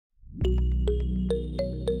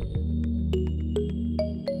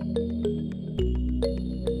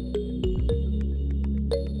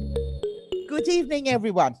Good evening,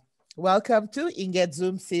 everyone. Welcome to Inget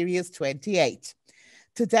Zoom Series 28.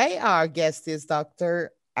 Today, our guest is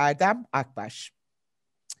Dr. Erdem Akbaş.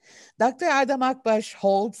 Dr. Erdem Akbaş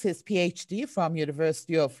holds his PhD from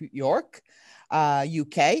University of York,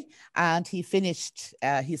 UK, and he finished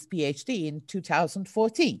his PhD in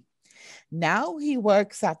 2014. Now he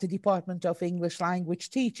works at the Department of English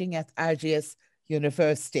Language Teaching at Erciyes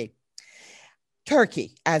University,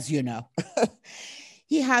 Turkey, as you know.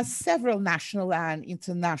 He has several national and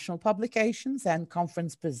international publications and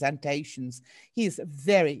conference presentations. He is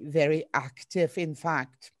very, very active, in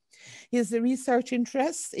fact. His research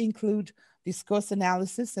interests include discourse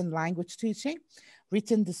analysis and language teaching,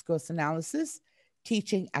 written discourse analysis,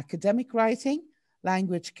 teaching academic writing,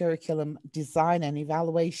 language curriculum design and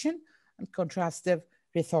evaluation, and contrastive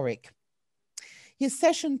rhetoric. His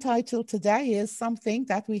session title today is something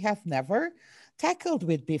that we have never tackled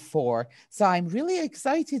with before, so I'm really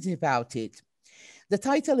excited about it. The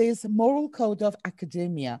title is Moral Code of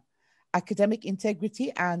Academia, Academic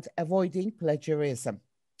Integrity and Avoiding Plagiarism.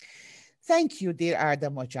 Thank you, dear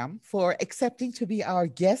Erdem Hocam, for accepting to be our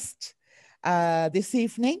guest this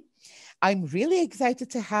evening. I'm really excited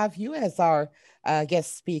to have you as our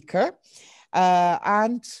guest speaker,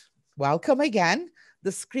 and welcome again.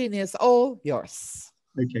 The screen is all yours.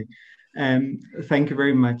 Okay. Thank you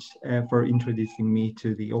very much for introducing me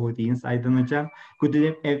to the audience, Erdem Hocam.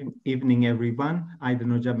 Good evening, everyone.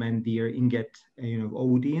 Erdem Hocam and dear Inget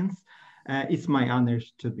audience. It's my honor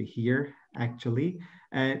to be here, actually.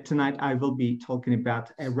 Tonight, I will be talking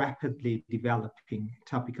about a rapidly developing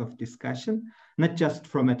topic of discussion, not just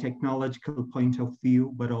from a technological point of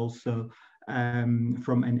view, but also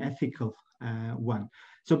from an ethical one.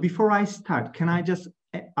 So before I start, can I just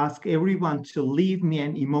ask everyone to leave me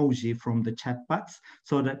an emoji from the chat box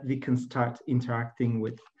so that we can start interacting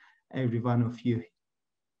with every one of you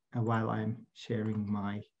while I'm sharing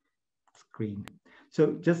my screen.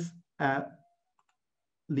 So just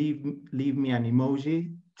leave me an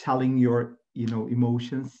emoji telling your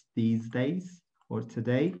emotions these days or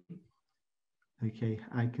today. Okay,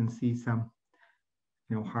 I can see some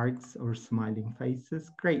hearts or smiling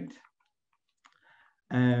faces. Great.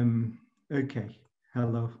 Okay.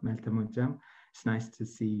 Hello, Meltem Hocam. It's nice to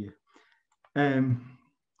see you. Let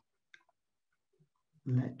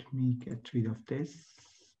me get rid of this.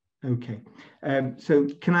 Okay. So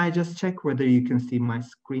can I just check whether you can see my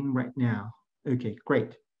screen right now? Okay,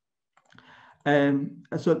 great.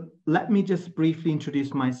 So let me just briefly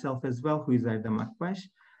introduce myself as well, who is Erdem Akbaş.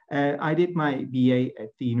 I did my BA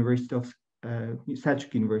at the University of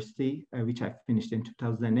Selçuk University, which I finished in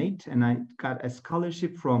 2008, and I got a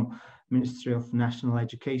scholarship from Ministry of National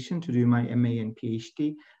Education to do my MA and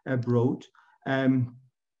PhD abroad.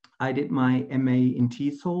 I did my MA in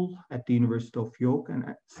TESOL at the University of York,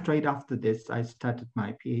 and straight after this, I started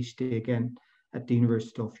my PhD again at the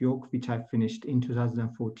University of York, which I finished in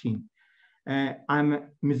 2014. I'm a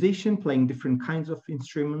musician playing different kinds of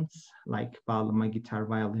instruments like bağlama, guitar,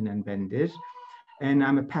 violin, and bendir. And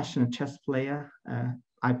I'm a passionate chess player.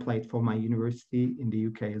 I played for my university in the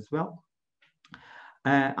UK as well.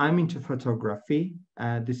 I'm into photography.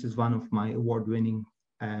 This is one of my award-winning,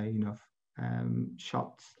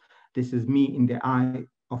 shots. This is me in the eye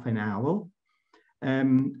of an owl.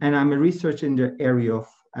 And I'm a researcher in the area of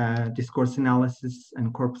discourse analysis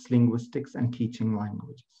and corpus linguistics and teaching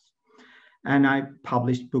languages. And I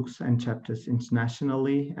published books and chapters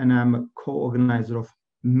internationally, and I'm a co-organizer of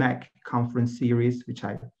MEC conference series, which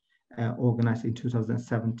I organized in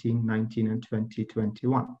 2017, 19, and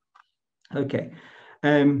 2021. Okay.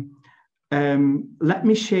 Let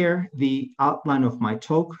me share the outline of my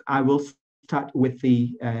talk. I will start with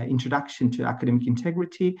the introduction to academic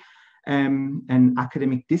integrity, and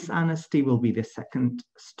academic dishonesty will be the second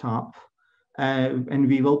stop. And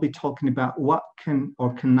we will be talking about what can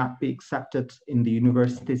or cannot be accepted in the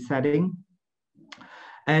university setting.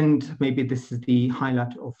 And maybe this is the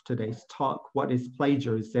highlight of today's talk. What is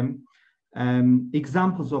plagiarism?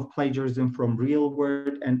 Examples of plagiarism from real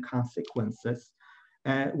world and consequences.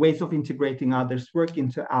 Ways of integrating others' work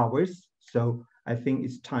into ours. So I think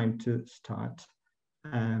it's time to start.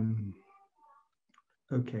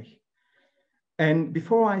 Okay. And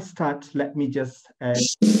before I start, let me just...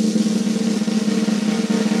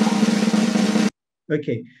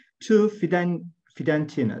 Okay, to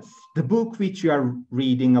Fidentinus. The book which you are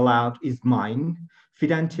reading aloud is mine,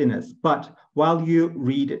 Fidentinus, but while you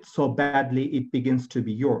read it so badly, it begins to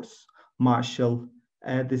be yours. Marshall,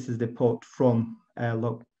 this is the quote from,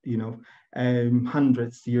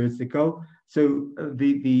 hundreds years ago. So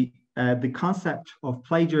the concept of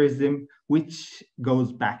plagiarism, which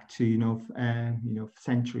goes back to,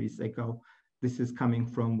 centuries ago, This is coming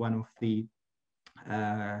from one of the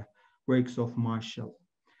works of Marshall.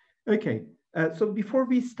 Okay, so before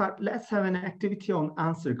we start, let's have an activity on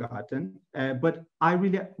Answer Garden. But I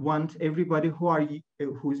really want everybody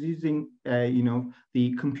who's using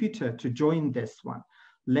the computer to join this one.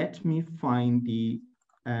 Let me find the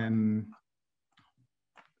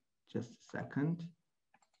just a second.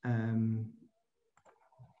 Here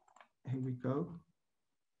we go.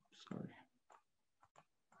 Sorry.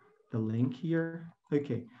 The link here.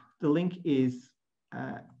 Okay, the link is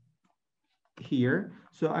here.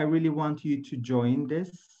 So I really want you to join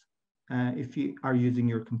this if you are using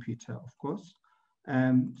your computer, of course.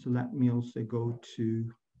 So let me also go to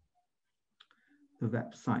the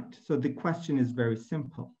website. So the question is very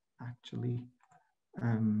simple, actually.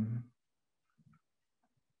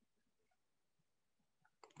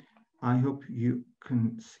 I hope you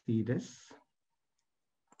can see this.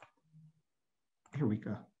 Here we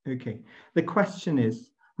go. Okay. The question is,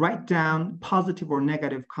 write down positive or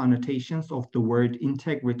negative connotations of the word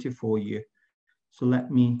integrity for you. So let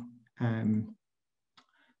me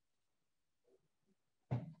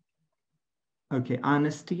okay,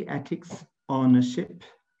 honesty, ethics, ownership.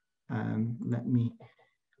 Let me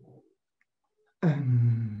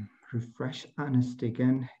refresh honesty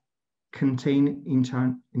again. Contain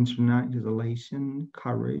internalization,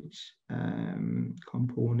 courage,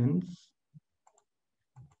 components.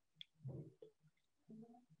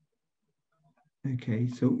 Okay,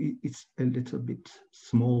 so it's a little bit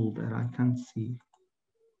small that I can't see.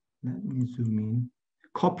 Let me zoom in.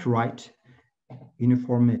 Copyright,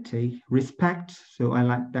 uniformity, respect. So I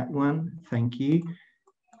like that one. Thank you.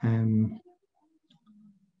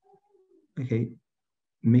 Okay,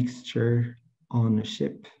 mixture,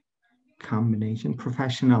 ownership, combination,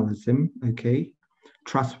 professionalism. Okay,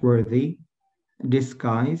 trustworthy,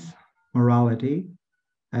 disguise, morality.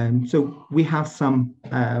 So we have some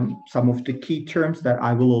of the key terms that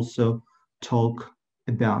I will also talk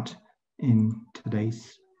about in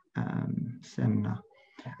today's seminar.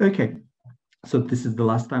 Okay, so this is the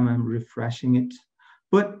last time I'm refreshing it.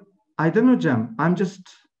 But I don't know, Jem, I'm just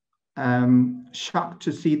shocked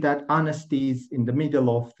to see that honesty is in the middle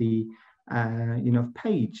of the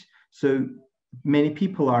page. So many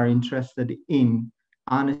people are interested in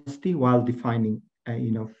honesty while defining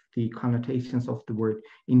the connotations of the word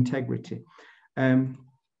integrity.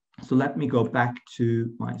 So let me go back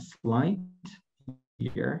to my slide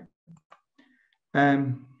here.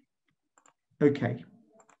 Okay.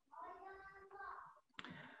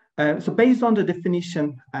 So based on the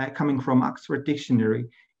definition coming from Oxford Dictionary,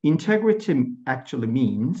 integrity actually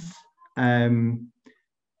means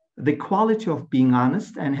the quality of being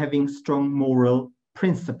honest and having strong moral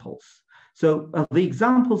principles. So the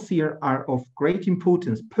examples here are of great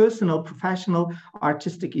importance: personal, professional,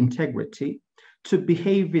 artistic integrity, to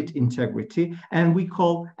behave with integrity, and we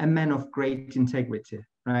call a man of great integrity,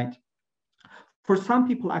 right? For some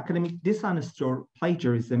people, academic dishonesty or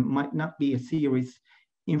plagiarism might not be a serious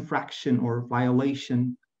infraction or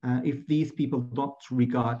violation if these people don't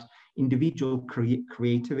regard individual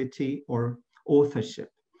creativity or authorship.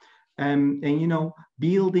 And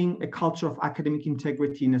building a culture of academic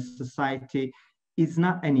integrity in a society is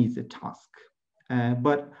not an easy task.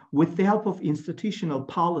 But with the help of institutional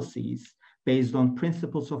policies based on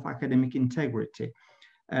principles of academic integrity,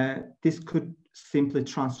 this could simply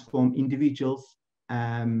transform individuals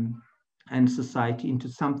and society into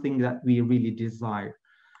something that we really desire.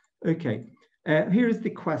 Okay, here is the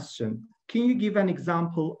question. Can you give an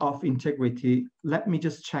example of integrity? Let me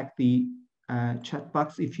just check the chat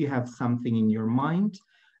box if you have something in your mind.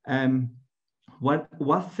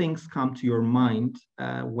 What things come to your mind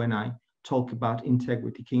when I talk about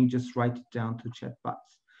integrity? Can you just write it down to chat box?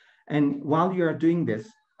 And while you are doing this,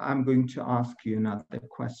 I'm going to ask you another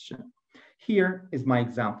question. Here is my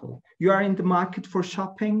example. You are in the market for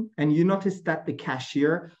shopping and you notice that the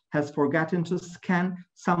cashier has forgotten to scan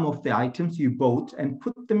some of the items you bought and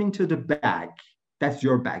put them into the bag. That's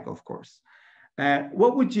your bag, of course.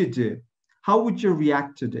 What would you do? How would you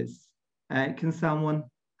react to this? Can someone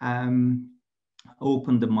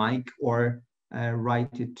open the mic or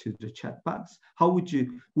write it to the chat box? How would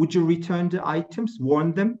you return the items,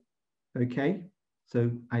 warn them? Okay,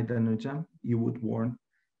 so I don't know, Jam, you would warn.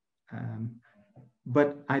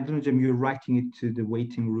 But I don't know, Jam, you're writing it to the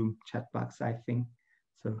waiting room chat box, I think.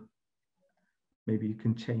 So maybe you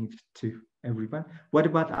can change to everyone. What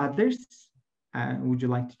about others? Would you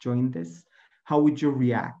like to join this? How would you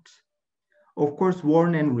react? Of course,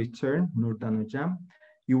 warn and return, Nurdan Hocam.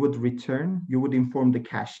 You would return, you would inform the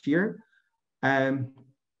cashier,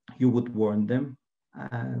 you would warn them.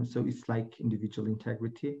 So it's like individual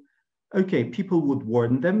integrity. Okay, people would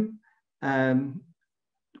warn them.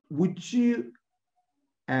 Would you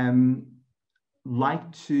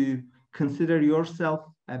like to consider yourself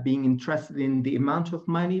being interested in the amount of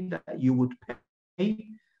money that you would pay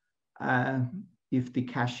if the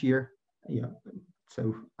cashier, yeah,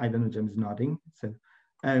 so I don't know, Jim's nodding. So,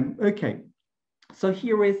 okay. So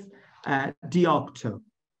here is Diocto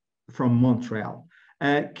from Montreal.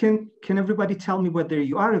 Can everybody tell me whether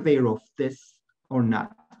you are aware of this or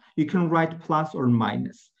not? You can write plus or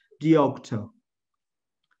minus. Diocto.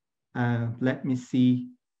 Let me see.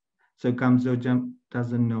 So Gamze Hocam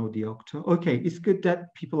doesn't know Diocto. Okay, it's good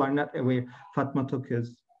that people are not aware. Fatma Toköz.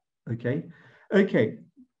 Okay. Okay.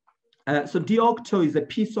 So Diocto is a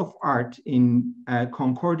piece of art in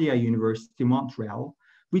Concordia University, Montreal,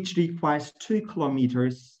 which requires 2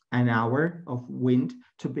 kilometers an hour of wind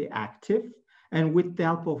to be active. And with the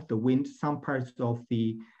help of the wind, some parts of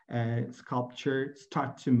the sculpture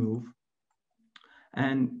start to move.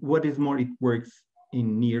 And what is more, it works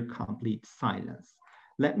in near complete silence.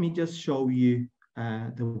 Let me just show you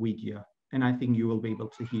the video, and I think you will be able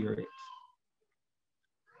to hear it.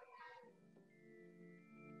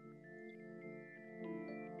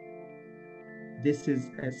 This is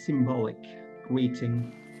a symbolic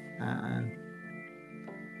greeting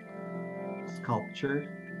sculpture.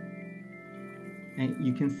 And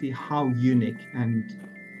you can see how unique and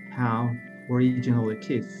how original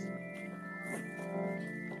it is.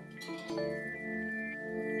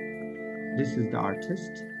 This is the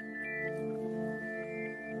artist.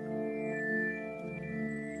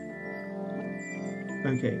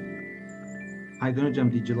 Okay. I don't know, Jam,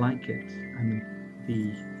 did you like it? I mean,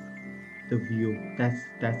 the view. That's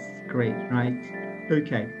great, right?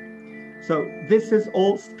 Okay. So this is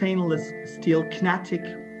all stainless steel kinetic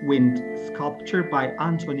wind sculpture by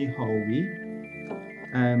Anthony Howe.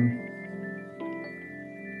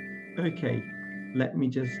 Okay, let me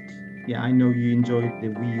just, yeah, I know you enjoyed the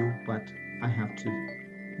view, but I have to,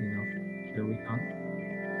 you know, carry on.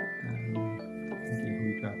 Okay, here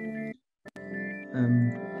we go.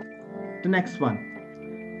 The next one.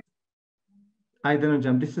 I don't know,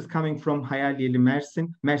 Jam, this is coming from Hayaliyeli,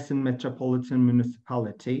 Mersin Metropolitan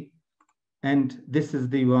Municipality. And this is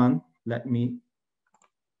the one, let me.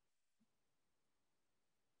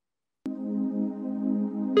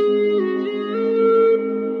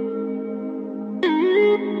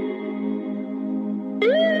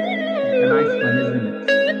 A nice one, isn't it?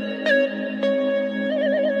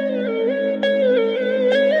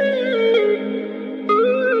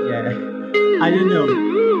 Yeah, I don't know.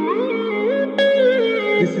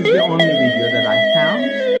 This is the only video that I found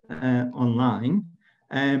online.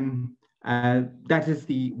 That is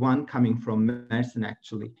the one coming from Mersin,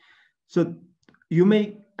 actually. So you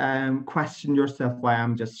may question yourself why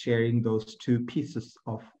I'm just sharing those two pieces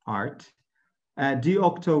of art.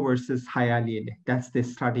 Diocto versus Hayaliyeli, that's the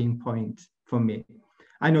starting point for me.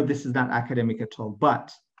 I know this is not academic at all,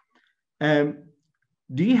 but do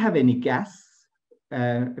you have any guess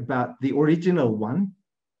about the original one?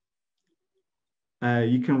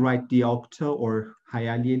 You can write Diocto or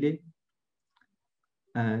Hayaliyeli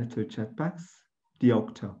to chat box.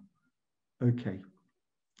 Diocto. Okay.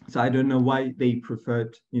 So I don't know why they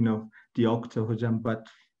preferred, you know, Diocto Hocam, but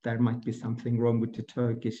there might be something wrong with the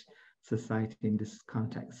Turkish society in this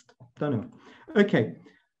context. Don't know. Okay.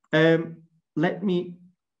 Let me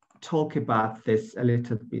talk about this a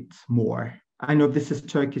little bit more. I know this is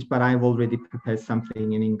Turkish, but I've already prepared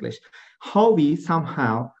something in English. Howie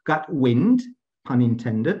somehow got wind, pun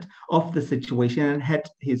intended, of the situation and had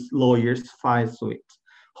his lawyers file it.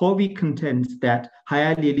 Howie contends that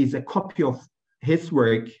Hayaliyeli is a copy of his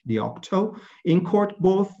work, Diocto. In court,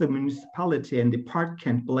 both the municipality and the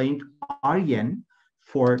parkent blamed Arjen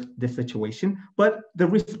for the situation, but the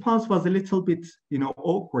response was a little bit, you know,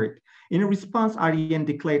 awkward. In a response, Arjen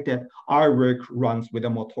declared that our work runs with a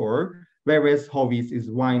motor, whereas Howie's is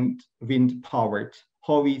wind-powered.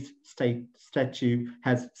 Howie's statue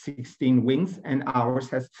has 16 wings and ours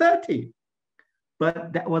has 30.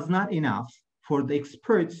 But that was not enough for the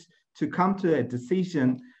experts to come to a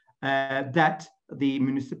decision that the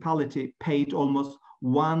municipality paid almost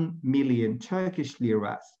 1 million Turkish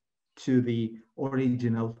liras to the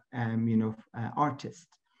original, artist.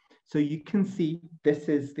 So you can see this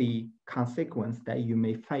is the consequence that you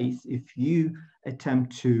may face if you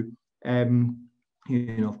attempt to,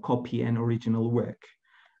 copy an original work.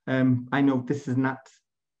 I know this is not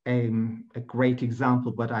a great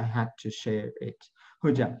example, but I had to share it.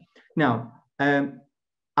 Hocam. Now,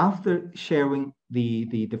 after sharing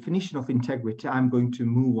the definition of integrity, I'm going to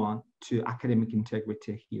move on to academic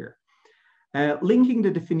integrity here. Linking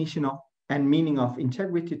the definition of and meaning of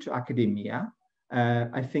integrity to academia,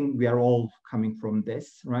 I think we are all coming from this,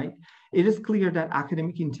 right? It is clear that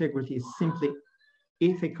academic integrity is simply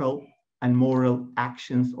ethical and moral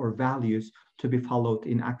actions or values to be followed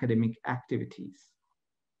in academic activities.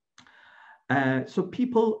 So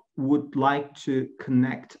people would like to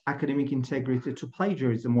connect academic integrity to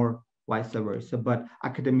plagiarism or vice versa, but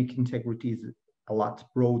academic integrity is a lot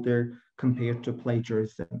broader compared to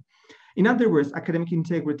plagiarism. In other words, academic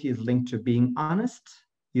integrity is linked to being honest.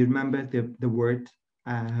 You remember the word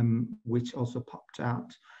which also popped out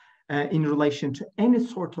in relation to any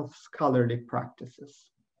sort of scholarly practices.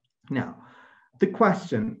 Now, the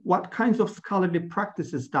question, what kinds of scholarly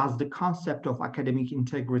practices does the concept of academic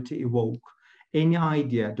integrity evoke? Any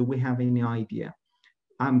idea? Do we have any idea?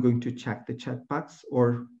 I'm going to check the chat box,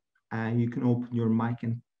 or you can open your mic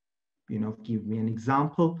and give me an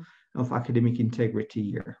example of academic integrity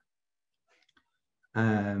here.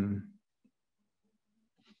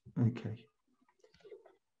 Okay.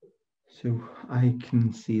 So I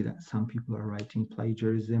can see that some people are writing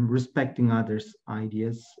plagiarism, respecting others'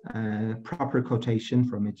 ideas, proper quotation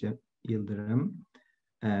from Erdem.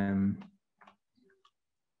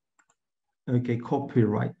 Okay,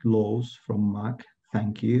 copyright laws from Mark.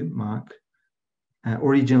 Thank you, Mark.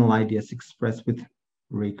 Original ideas expressed with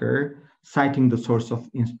rigor, citing the source of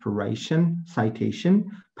inspiration, citation,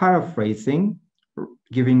 paraphrasing,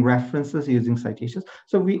 giving references using citations.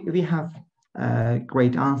 So we have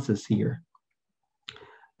great answers here.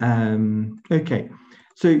 Okay,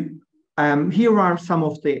 so here are some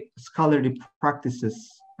of the scholarly practices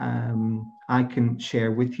I can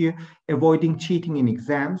share with you. Avoiding cheating in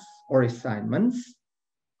exams or assignments,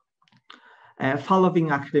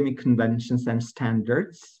 following academic conventions and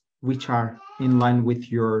standards, which are in line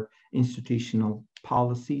with your institutional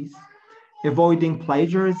policies, avoiding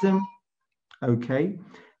plagiarism, okay,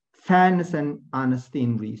 fairness and honesty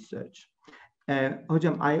in research.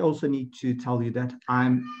 Hocam, I also need to tell you that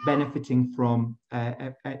I'm benefiting from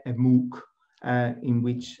a MOOC in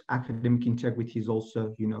which academic integrity is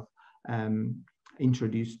also,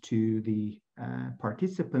 introduced to the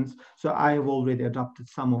participants. So I have already adopted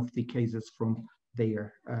some of the cases from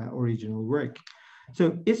their original work.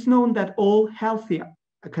 So it's known that all healthy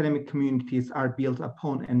academic communities are built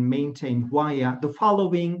upon and maintained via the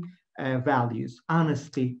following values: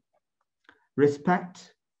 honesty,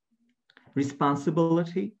 respect,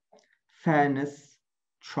 responsibility, fairness,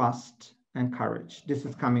 trust, and courage. This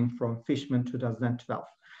is coming from Fishman 2012.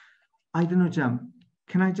 I don't know, Jam,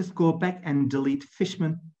 can I just go back and delete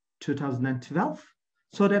Fishman 2012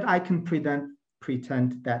 so that I can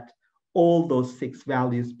pretend that all those 6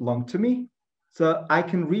 values belong to me, so I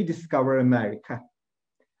can rediscover America?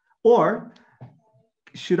 Or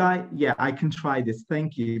should I? Yeah, I can try this.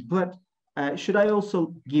 Thank you. But should I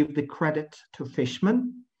also give the credit to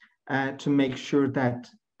Fishman to make sure that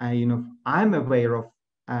I'm aware of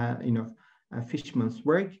Fishman's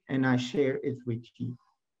work and I share it with you?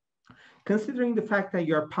 Considering the fact that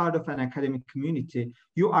you're part of an academic community,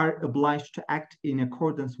 you are obliged to act in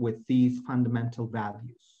accordance with these fundamental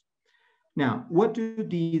values. Now, what do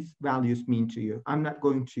these values mean to you? I'm not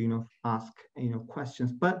going to ask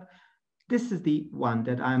questions, but this is the one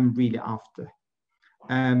that I'm really after.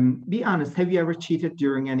 Be honest. Have you ever cheated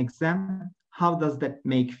during an exam? How does that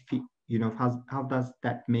make how does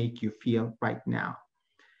that make you feel right now?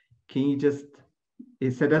 Can you just?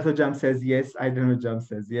 Sedat Hocam says yes. Erdem Hocam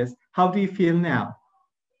says yes. How do you feel now?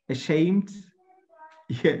 Ashamed?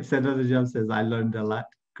 Yeah, Sedat Hocam says I learned a lot.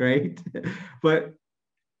 Great, but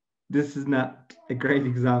this is not a great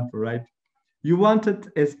example, right? You wanted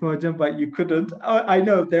Esma Hocam, but you couldn't. I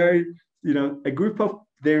know there,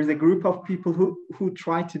 there's a group of people who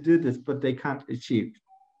try to do this, but they can't achieve.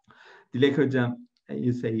 Dilek Hocam,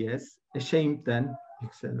 you say yes. Ashamed then,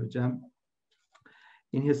 Yüksel Hocam.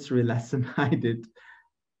 In history lesson I did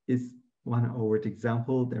is one overt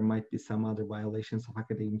example. There might be some other violations of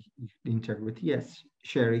academic integrity. Yes,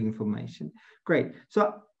 sharing information. Great. So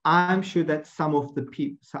I'm sure that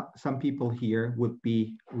some people here would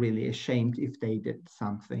be really ashamed if they did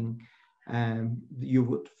something. You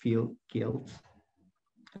would feel guilt.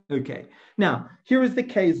 Okay. Now, here is the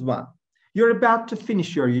case 1. You're about to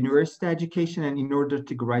finish your university education, and in order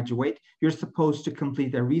to graduate, you're supposed to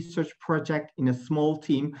complete a research project in a small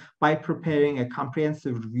team by preparing a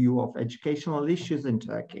comprehensive review of educational issues in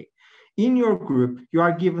Turkey. In your group, you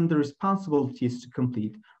are given the responsibilities to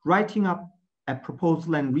complete writing up a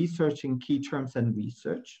proposal and researching key terms and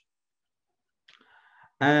research,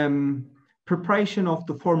 preparation of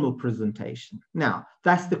the formal presentation. Now,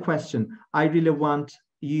 that's the question. I really want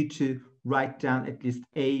you to write down at least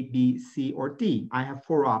A, B, C, or D. I have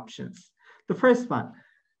 4 options. The first one,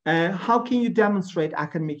 how can you demonstrate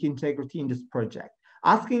academic integrity in this project?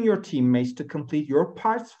 Asking your teammates to complete your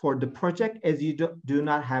parts for the project as you do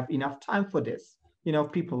not have enough time for this. You know,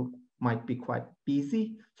 people might be quite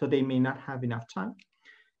busy, so they may not have enough time.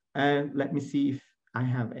 Let me see if I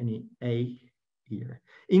have any A here.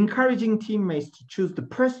 Encouraging teammates to choose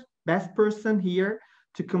the best person here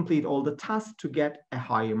to complete all the tasks to get a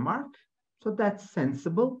higher mark. So that's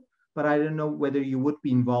sensible, but I don't know whether you would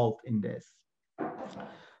be involved in this.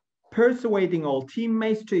 Persuading all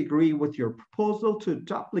teammates to agree with your proposal to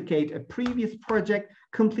duplicate a previous project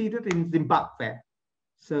completed in Zimbabwe.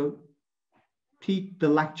 So Pete, the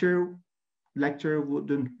lecturer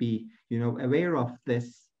wouldn't be, aware of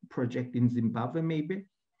this project in Zimbabwe maybe.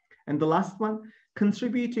 And the last one,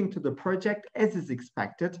 contributing to the project as is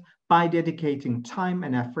expected by dedicating time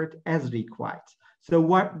and effort as required. So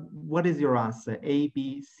what is your answer? A,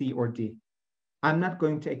 B, C, or D? I'm not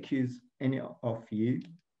going to accuse any of you.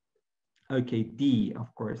 Okay, D,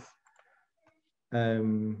 of course.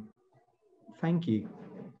 Thank you.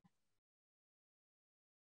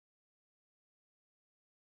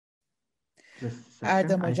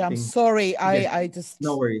 Erdem Hocam, sorry, I just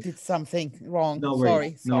did something wrong. No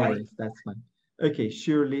worries, no worries, that's fine. Okay,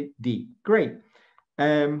 surely D. Great.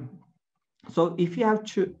 So if you have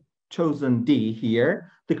chosen D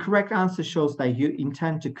here, the correct answer shows that you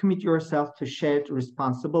intend to commit yourself to shared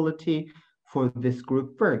responsibility for this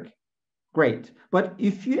group work. Great. But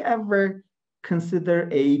if you ever consider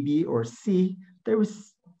A, B, or C, there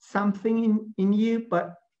is something in you,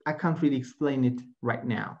 but I can't really explain it right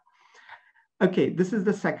now. Okay, this is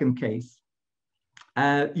the second case.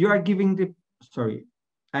 You are given the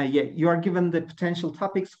potential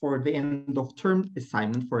topics for the end of term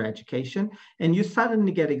assignment for education, and you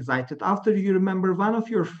suddenly get excited after you remember one of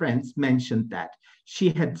your friends mentioned that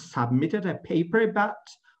she had submitted a paper about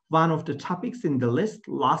one of the topics in the list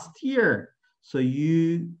last year. So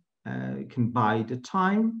you can buy the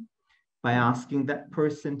time by asking that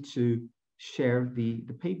person to share the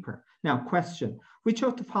paper. Now, question, which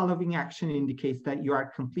of the following action indicates that you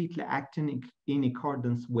are completely acting in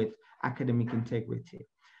accordance with academic integrity?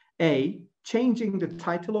 A, changing the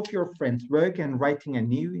title of your friend's work and writing a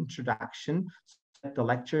new introduction so that the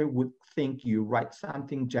lecturer would think you write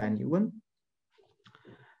something genuine.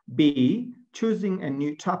 B, choosing a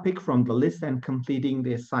new topic from the list and completing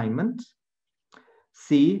the assignment.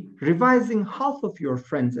 C, revising half of your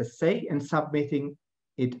friend's essay and submitting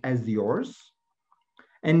it as yours.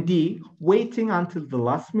 And D, waiting until the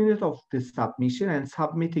last minute of the submission and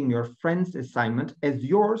submitting your friend's assignment as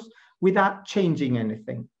yours without changing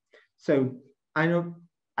anything. So I know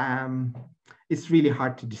it's really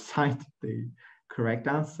hard to decide the correct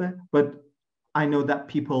answer, but I know that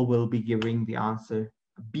people will be giving the answer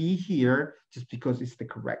B here just because it's the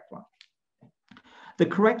correct one. The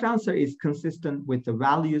correct answer is consistent with the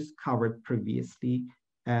values covered previously,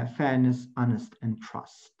 fairness, honest, and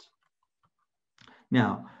trust.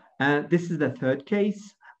 Now, this is the third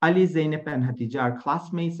case. Ali, Zeynep, and Hatice are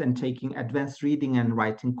classmates and taking advanced reading and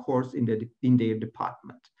writing course in their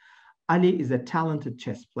department. Ali is a talented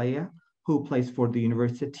chess player who plays for the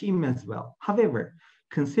university team as well. However,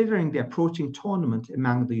 considering the approaching tournament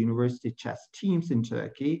among the university chess teams in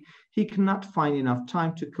Turkey, he cannot find enough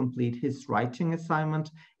time to complete his writing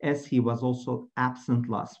assignment as he was also absent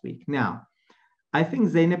last week. Now, I think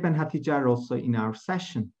Zeynep and Hatice are also in our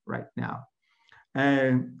session right now.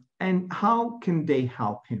 And how can they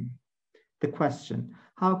help him? The question,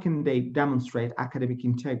 how can they demonstrate academic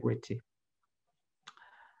integrity?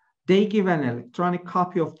 They give an electronic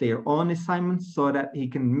copy of their own assignments so that he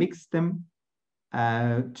can mix them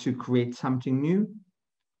to create something new,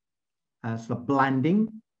 so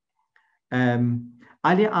blending.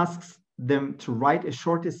 Ali asks them to write a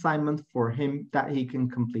short assignment for him that he can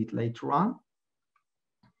complete later on.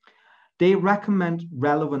 They recommend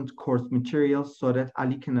relevant course materials so that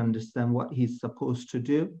Ali can understand what he's supposed to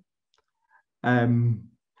do.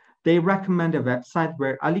 They recommend a website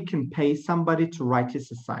where Ali can pay somebody to write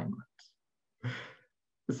his assignment.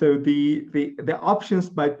 So the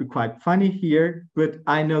options might be quite funny here, but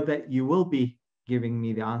I know that you will be giving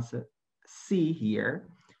me the answer C here,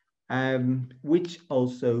 which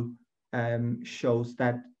also shows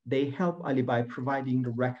that they help Ali by providing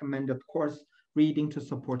the recommended course reading to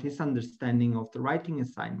support his understanding of the writing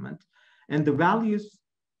assignment. And the values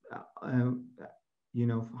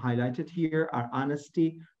highlighted here are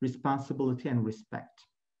honesty, responsibility, and respect.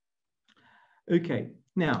 Okay,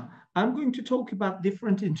 now I'm going to talk about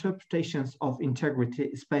different interpretations of integrity,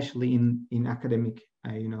 especially in academic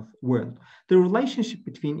world. The relationship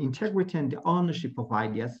between integrity and the ownership of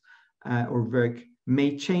ideas or work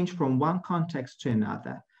may change from one context to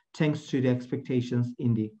another, thanks to the expectations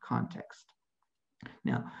in the context.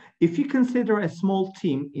 Now, if you consider a small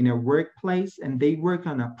team in a workplace and they work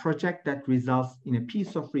on a project that results in a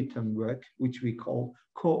piece of written work, which we call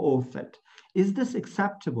co-authored, is this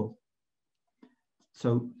acceptable?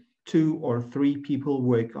 So 2 or 3 people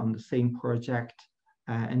work on the same project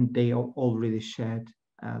and they already shared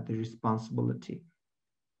the responsibility.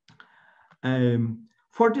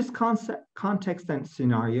 For this context and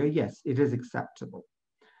scenario, yes, it is acceptable.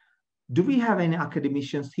 Do we have any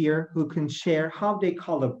academicians here who can share how they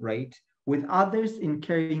collaborate with others in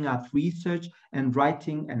carrying out research and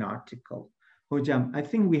writing an article? Hocam, I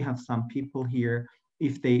think we have some people here,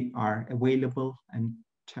 if they are available, and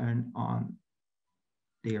turn on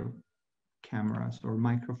their cameras or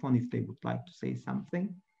microphone if they would like to say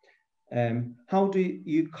something. How do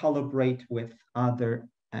you collaborate with other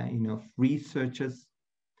researchers?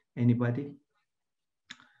 Anybody?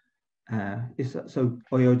 So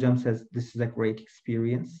Oya Hocam says this is a great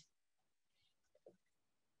experience.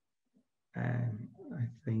 I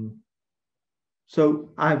think so.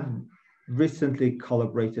 I've recently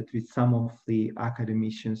collaborated with some of the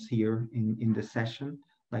academicians here in the session,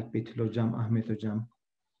 like Betül Hocam, Ahmet Hocam.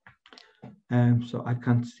 So I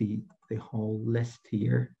can't see the whole list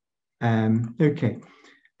here. Okay.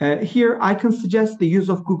 Here, I can suggest the use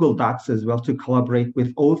of Google Docs as well to collaborate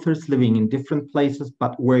with authors living in different places,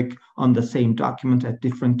 but work on the same document at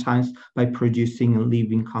different times by producing and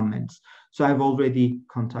leaving comments. So I've already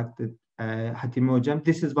contacted Hatime Hocam.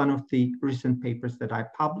 This is one of the recent papers that I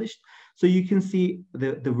published. So you can see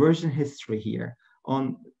the version history here.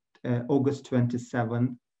 On August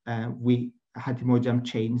 27, Hatime Hocam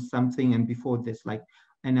changed something, and before this, like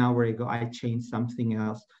an hour ago, I changed something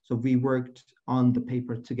else. So we worked on the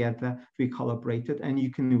paper together, we collaborated, and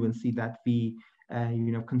you can even see that we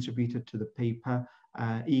contributed to the paper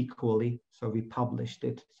equally. So we published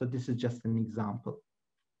it. So this is just an example.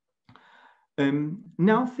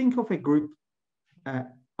 Now think of a group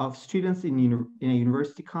of students in a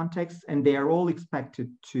university context, and they are all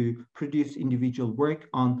expected to produce individual work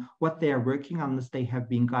on what they are working on unless they have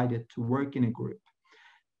been guided to work in a group.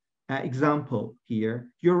 Example here,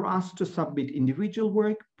 you're asked to submit individual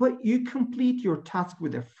work, but you complete your task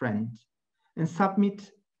with a friend and submit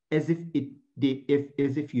as if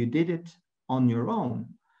you did it on your own.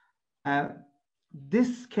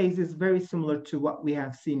 This case is very similar to what we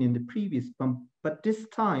have seen in the previous one, but this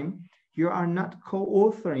time you are not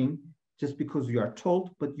co-authoring just because you are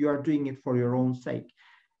told, but you are doing it for your own sake.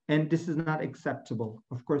 And this is not acceptable.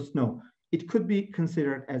 Of course, no. It could be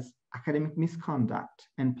considered as academic misconduct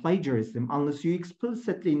and plagiarism unless you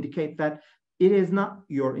explicitly indicate that it is not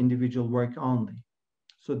your individual work only.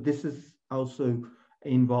 So this is also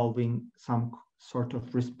involving some sort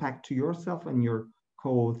of respect to yourself and your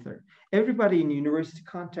co-author. Everybody in university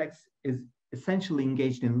context is essentially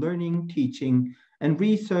engaged in learning, teaching, and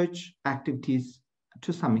research activities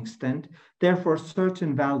to some extent. Therefore,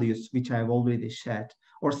 certain values, which I have already shared,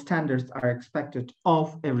 or standards are expected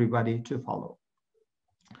of everybody to follow.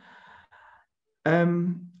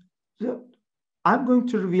 So I'm going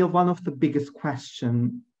to reveal one of the biggest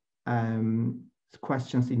questions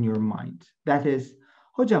in your mind. That is,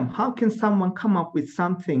 Hocam, how can someone come up with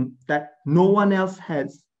something that no one else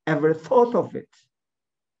has ever thought of it?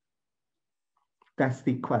 That's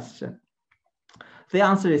the question. The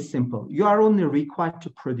answer is simple. You are only required to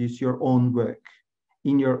produce your own work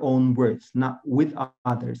in your own words, not with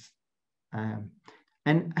others.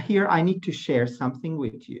 And here I need to share something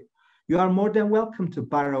with you. You are more than welcome to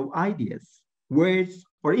borrow ideas, words,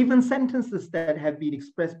 or even sentences that have been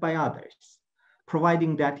expressed by others,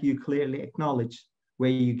 providing that you clearly acknowledge where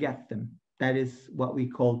you get them. That is what we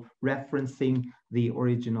call referencing the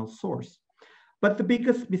original source. But the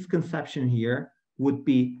biggest misconception here would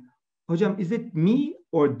be, Hocam, is it me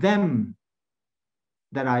or them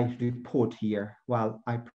that I report here while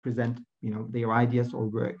I present, their ideas or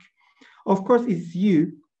work? Of course, it's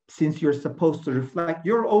you, since you're supposed to reflect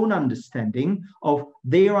your own understanding of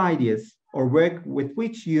their ideas or work with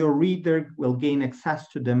which your reader will gain access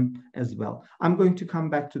to them as well. I'm going to come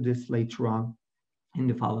back to this later on in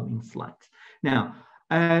the following slides. Now,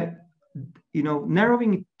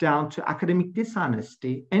 narrowing it down to academic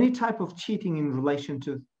dishonesty, any type of cheating in relation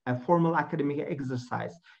to a formal academic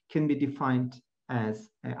exercise can be defined as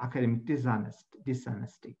academic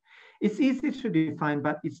dishonesty. It's easy to define,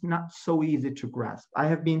 but it's not so easy to grasp. I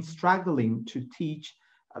have been struggling to teach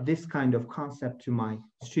this kind of concept to my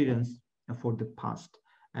students for the past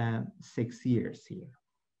 6 years here.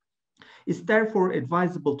 It's therefore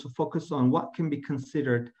advisable to focus on what can be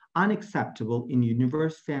considered unacceptable in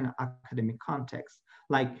university and academic context,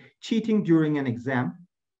 like cheating during an exam.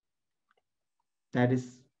 That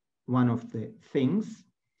is one of the things.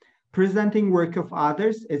 Presenting work of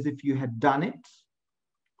others as if you had done it.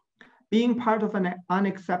 Being part of an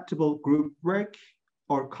unacceptable group work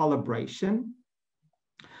or collaboration.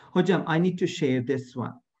 Hocam, I need to share this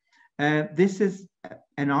one. This is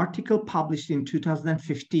an article published in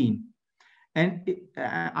 2015. And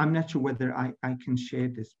I'm not sure whether I can share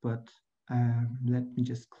this, but let me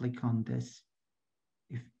just click on this.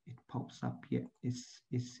 If it pops up, yeah,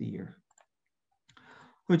 it's here.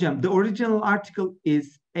 Hocam, the original article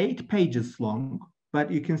is 8 pages long,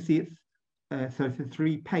 but you can see it's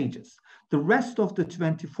 33 pages. The rest of the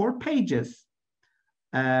 24 pages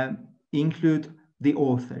include the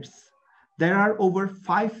authors. There are over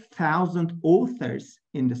 5,000 authors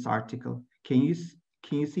in this article. Can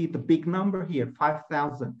you see the big number here?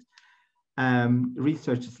 5,000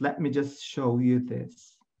 researchers. Let me just show you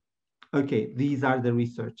this. Okay, these are the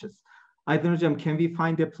researchers. I don't know, can we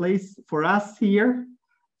find a place for us here?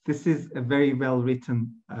 This is a very well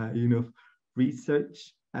written,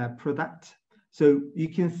 research product. So you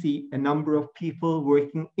can see a number of people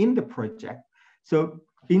working in the project. So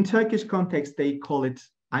in Turkish context, they call it,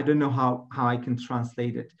 I don't know how I can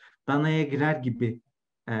translate it. Danaya girer gibi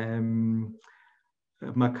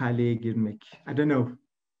makaleye girmek. I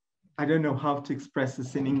don't know how to express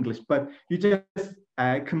this in English, but you just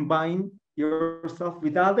combine yourself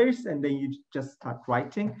with others and then you just start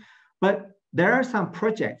writing. But there are some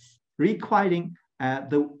projects requiring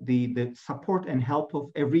the support and help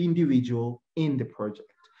of every individual in the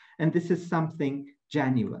project. And this is something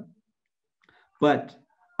genuine. But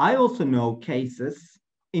I also know cases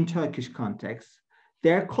in Turkish context,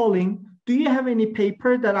 they're calling, do you have any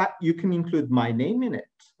paper that you can include my name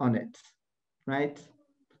on it, right?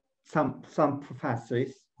 Some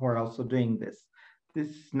professors who are also doing this. This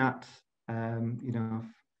is not,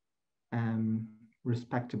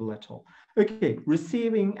 respectable at all. Okay,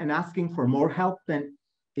 receiving and asking for more help than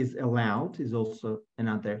is allowed is also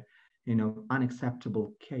another,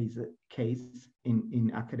 unacceptable case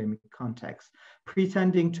in academic context.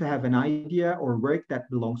 Pretending to have an idea or work that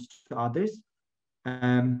belongs to others.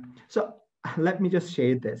 So let me just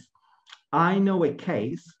share this. I know a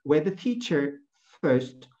case where the teacher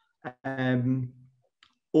first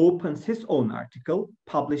opens his own article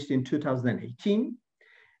published in 2018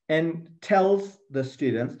 and tells the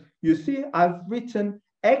students, you see, I've written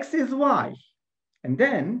X is Y. And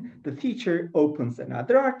then the teacher opens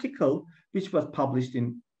another article, which was published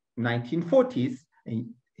in 1940s.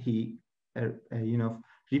 And he,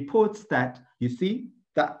 reports that, you see,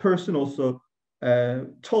 that person also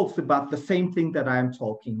talks about the same thing that I'm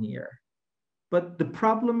talking here. But the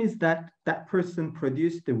problem is that that person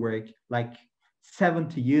produced the work like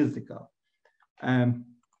 70 years ago.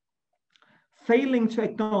 Failing to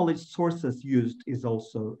acknowledge sources used is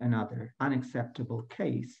also another unacceptable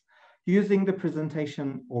case. Using the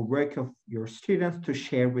presentation or work of your students to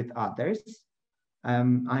share with others.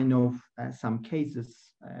 I know some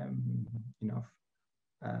cases,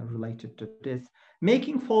 related to this.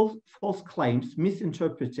 Making false claims,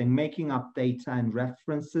 misinterpreting, making up data and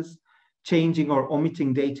references, changing or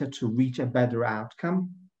omitting data to reach a better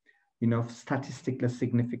outcome, statistically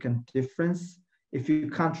significant difference. If you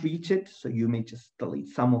can't reach it, so you may just delete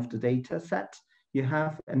some of the data set you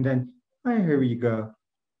have, and then, here you go.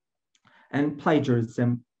 And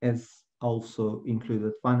plagiarism is also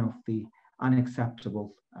included, one of the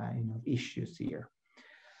unacceptable issues here.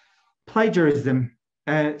 Plagiarism,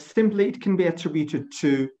 simply it can be attributed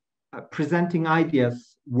to presenting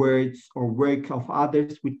ideas, words, or work of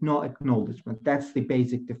others with no acknowledgement. That's the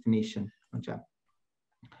basic definition.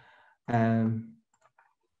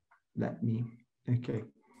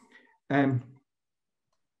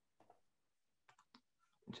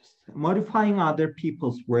 Just modifying other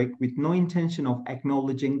people's work with no intention of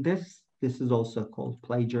acknowledging this. This is also called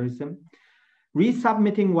plagiarism.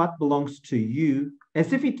 Resubmitting what belongs to you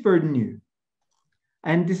as if it were new.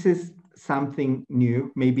 And this is something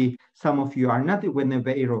new. Maybe some of you are not even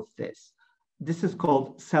aware of this. This is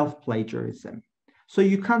called self-plagiarism. So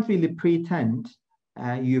you can't really pretend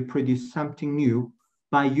you produce something new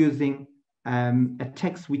by using a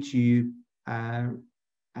text which you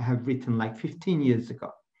have written like 15 years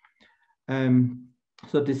ago.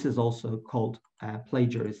 So this is also called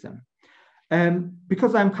plagiarism.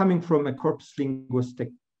 Because I'm coming from a corpus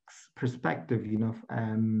linguistics perspective,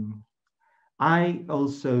 I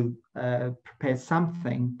also prepared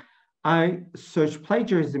something. I searched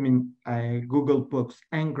plagiarism in Google Books,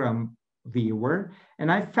 Ngram, viewer,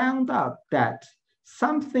 and I found out that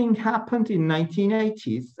something happened in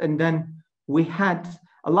 1980s, and then we had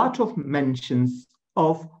a lot of mentions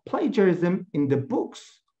of plagiarism in the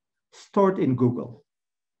books stored in Google.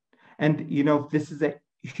 And this is a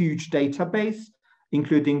huge database,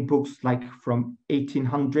 including books like from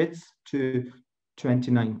 1800s to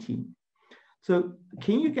 2019. So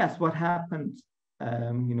can you guess what happened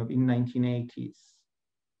in 1980s?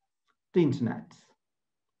 The internet,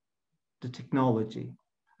 the technology.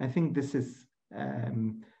 I think this is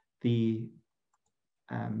the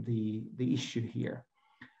issue here.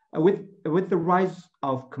 With the rise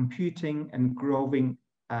of computing and growing,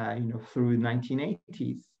 through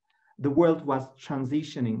 1980s, the world was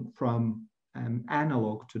transitioning from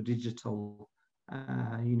analog to digital,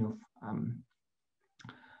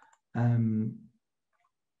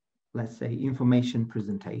 let's say, information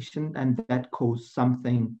presentation, and that caused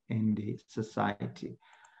something in the society.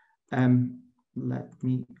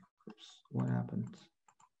 What happened?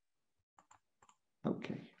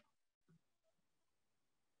 Okay.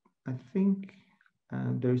 I think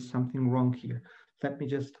there is something wrong here. Let me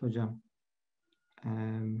just, hocam.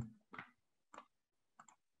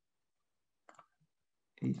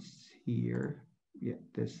 It's here. Yeah,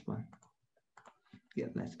 this one. Yeah,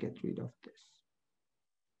 let's get rid of this.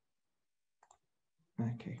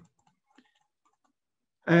 Okay.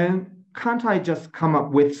 Can't I just come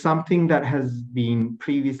up with something that has been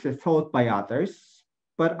previously thought by others,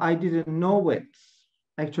 but I didn't know it?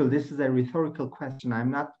 Actually, this is a rhetorical question.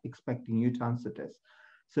 I'm not expecting you to answer this.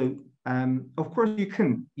 So, of course, you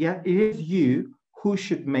can. Yeah, it is you who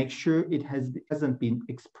should make sure it hasn't been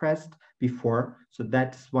expressed before. So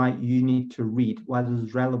that's why you need to read what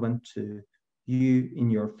is relevant to you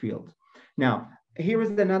in your field. Now, here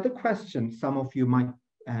is another question some of you might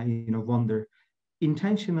wonder: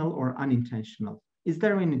 intentional or unintentional? Is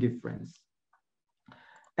there any difference?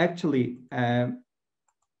 Actually,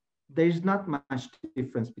 there's not much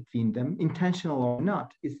difference between them. Intentional or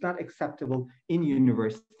not, it's not acceptable in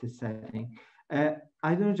university setting.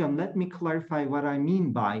 I don't know, John, let me clarify what I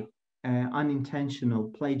mean by unintentional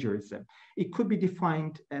plagiarism. It could be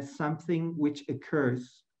defined as something which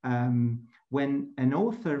occurs when an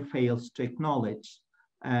author fails to acknowledge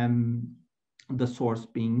the source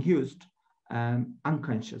being used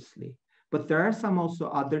unconsciously. But there are some also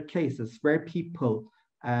other cases where people,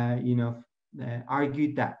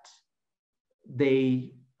 argued that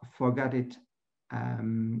they forgot it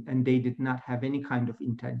and they did not have any kind of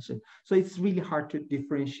intention. So it's really hard to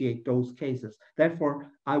differentiate those cases.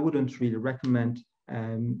 Therefore, I wouldn't really recommend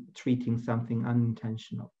treating something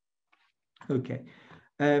unintentional. Okay.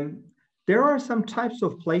 There are some types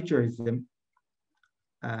of plagiarism.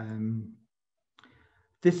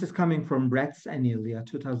 This is coming from Retz and Ilya,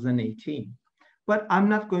 2018. But I'm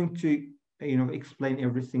not going to explain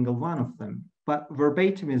every single one of them. But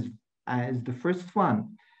verbatim is the first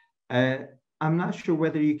one. I'm not sure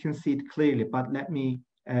whether you can see it clearly, but let me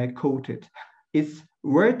quote it. It's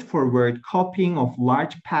word for word copying of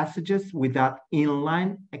large passages without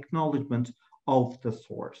inline acknowledgement of the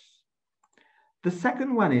source. The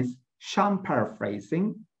second one is sham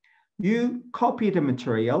paraphrasing. You copy the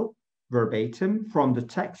material verbatim from the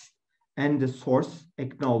text and the source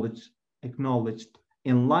acknowledged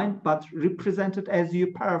in line, but represented as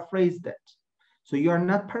you paraphrased it. So you are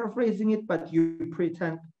not paraphrasing it, but you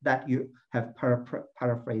pretend that you have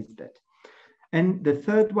paraphrased it. And the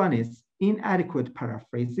third one is inadequate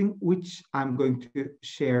paraphrasing, which I'm going to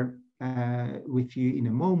share with you in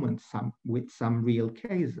a moment with some real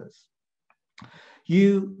cases.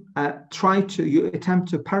 You attempt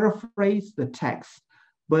to paraphrase the text,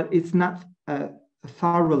 but it's not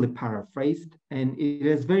thoroughly paraphrased, and it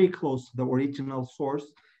is very close to the original source,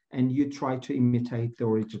 and you try to imitate the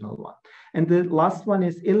original one. And the last one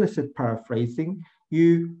is illicit paraphrasing.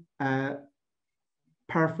 You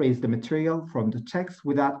paraphrase the material from the text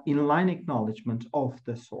without inline acknowledgement of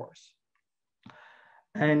the source.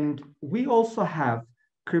 And we also have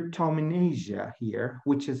cryptomnesia here,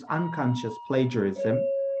 which is unconscious plagiarism,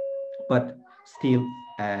 but still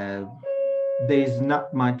there's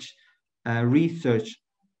not much research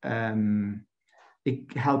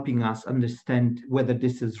helping us understand whether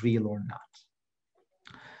this is real or not.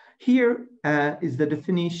 Here is the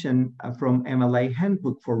definition from MLA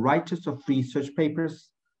Handbook for Writers of Research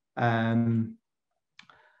Papers.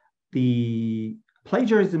 The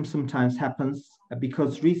plagiarism sometimes happens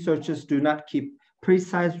because researchers do not keep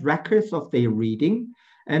precise records of their reading,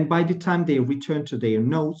 and by the time they return to their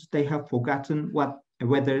notes, they have forgotten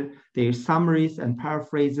whether their summaries and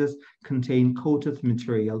paraphrases contain quoted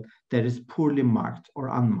material that is poorly marked or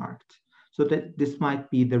unmarked. So So that this might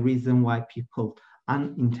be the reason why people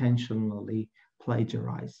unintentionally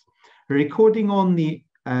plagiarize. Recording only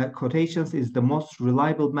quotations is the most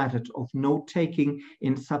reliable method of note-taking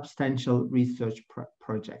in substantial research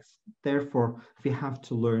projects. Therefore, we have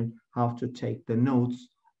to learn how to take the notes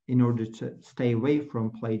in order to stay away from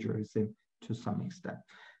plagiarism to some extent.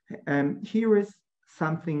 Here is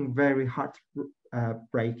something very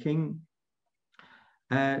heartbreaking.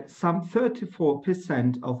 Some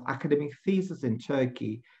 34% of academic theses in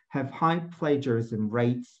Turkey have high plagiarism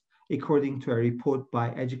rates, according to a report by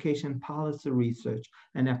Education Policy Research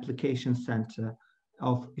and Application Center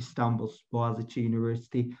of Istanbul's Boğaziçi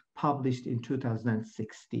University, published in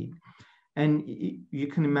 2016. And you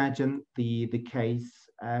can imagine the case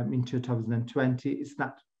in 2020 is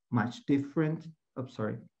not much different. Oh,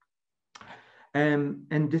 sorry.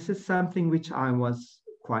 And this is something which I was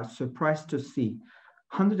quite surprised to see.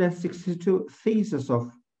 162 theses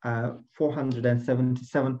of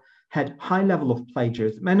 477 had high level of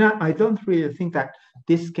plagiarism. And I don't really think that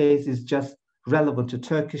this case is just relevant to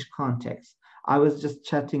Turkish context. I was just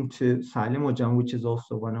chatting to Salim Hocam, which is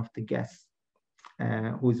also one of the guests,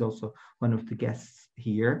 who is also one of the guests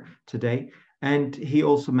here today. And he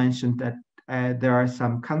also mentioned that there are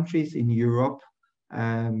some countries in Europe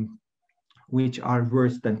which are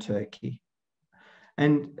worse than Turkey.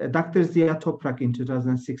 And Dr. Ziya Toprak in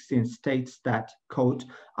 2016 states that, quote,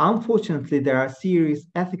 "Unfortunately, there are serious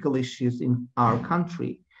ethical issues in our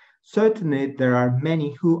country. Certainly, there are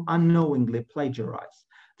many who unknowingly plagiarize.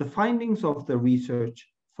 The findings of the research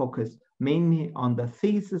focus mainly on the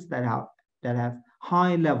theses that have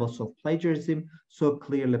high levels of plagiarism, so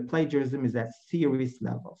clearly plagiarism is at serious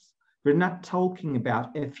levels. We're not talking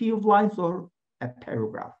about a few lines or a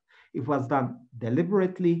paragraph. It was done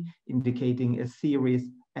deliberately, indicating a serious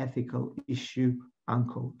ethical issue,"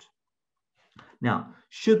 unquote. Now,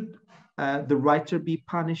 should the writer be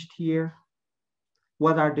punished here?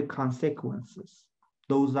 What are the consequences?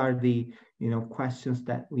 Those are the questions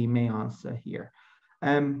that we may answer here.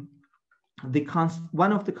 One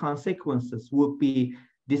of the consequences would be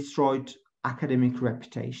destroyed academic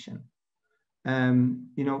reputation.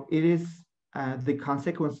 It is the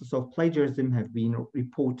consequences of plagiarism have been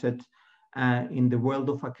reported in the world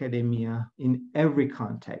of academia in every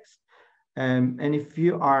context. And if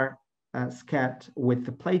you are scared with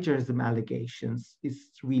the plagiarism allegations,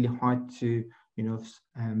 it's really hard to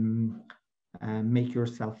make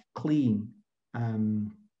yourself clean.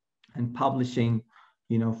 And publishing,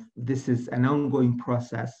 this is an ongoing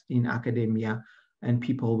process in academia, and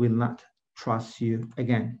people will not trust you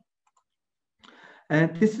again.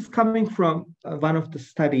 This is coming from one of the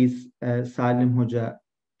studies Salim Hoca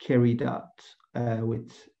carried out with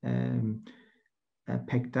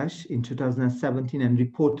Pektaş in 2017 and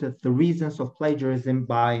reported the reasons of plagiarism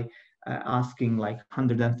by asking like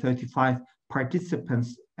 135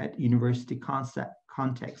 participants at university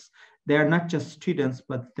contexts. They are not just students,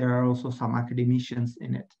 but there are also some academicians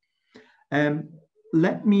in it.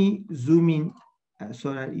 Let me zoom in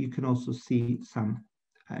so that you can also see some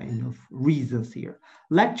reasons here.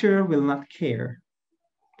 Lecturer will not care.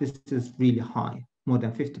 This is really high, more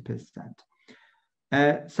than 50%.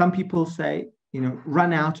 Some people say,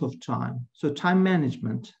 run out of time. So time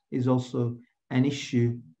management is also an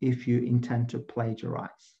issue if you intend to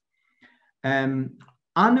plagiarize.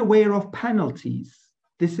 Unaware of penalties.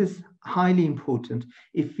 This is highly important.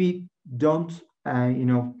 If we don't,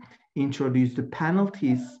 introduce the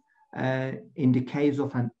penalties in the case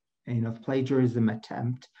of an plagiarism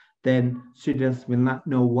attempt, then students will not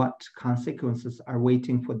know what consequences are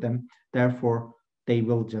waiting for them. Therefore, they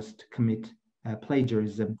will just commit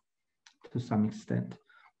plagiarism to some extent.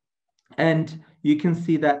 And you can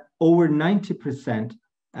see that over 90%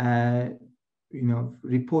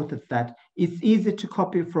 reported that it's easy to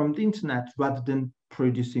copy from the internet rather than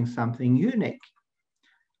producing something unique.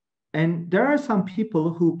 And there are some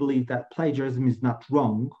people who believe that plagiarism is not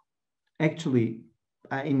wrong. Actually,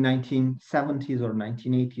 in 1970s or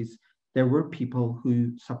 1980s, there were people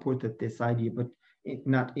who supported this idea, but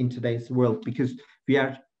not in today's world, because we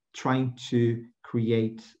are trying to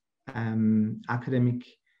create academic,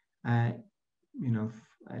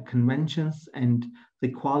 conventions, and the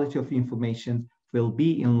quality of information will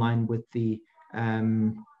be in line with the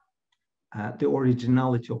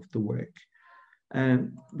originality of the work.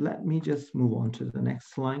 Let me just move on to the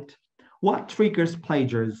next slide. What triggers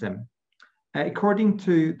plagiarism? According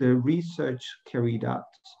to the research carried out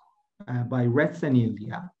by Retz and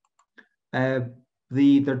Ilya,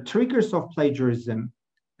 the triggers of plagiarism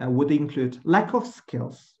would include lack of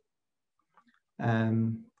skills,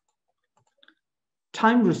 time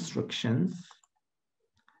restrictions,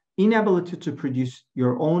 inability to produce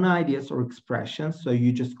your own ideas or expressions, so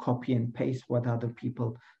you just copy and paste what other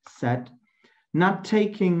people said, not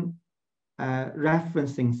taking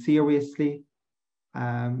referencing seriously,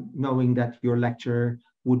 knowing that your lecturer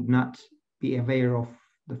would not be aware of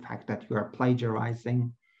the fact that you are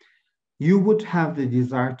plagiarizing. You would have the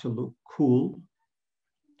desire to look cool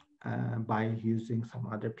by using some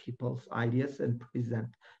other people's ideas and present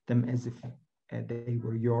them as if they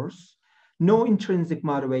were yours. No intrinsic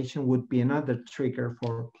motivation would be another trigger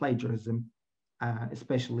for plagiarism,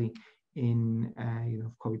 especially in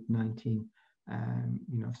COVID-19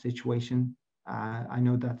 situation. I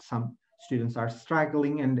know that some students are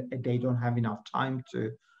struggling and they don't have enough time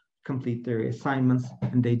to complete their assignments,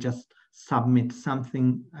 and they just submit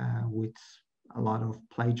something with a lot of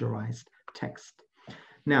plagiarized text.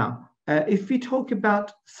 Now, if we talk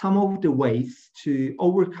about some of the ways to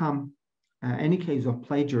overcome any case of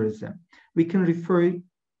plagiarism, we can refer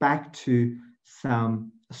back to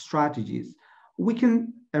some strategies. We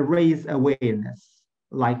can raise awareness,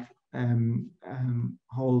 like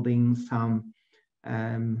holding some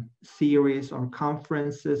series or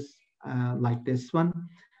conferences like this one.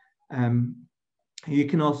 You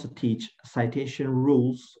can also teach citation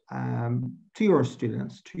rules to your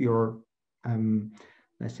students, to your,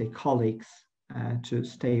 let's say, colleagues, to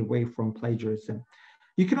stay away from plagiarism.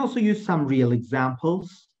 You can also use some real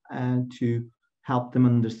examples to help them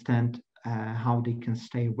understand how they can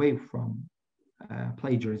stay away from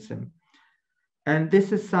plagiarism. And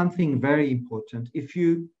this is something very important. If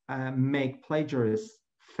you make plagiarists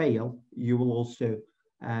fail, you will also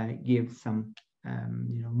give some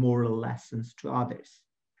moral lessons to others.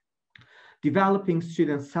 Developing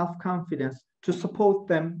students' self-confidence to support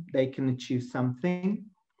them, they can achieve something.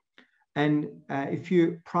 And if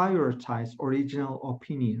you prioritize original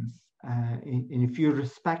opinions, and if you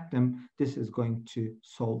respect them, this is going to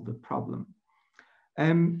solve the problem.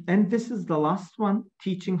 And this is the last one,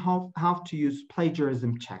 teaching how to use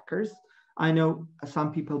plagiarism checkers. I know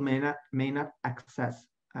some people may not access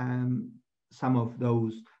some of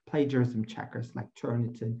those plagiarism checkers like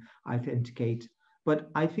Turnitin, Authenticate, but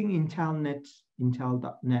I think Intel.net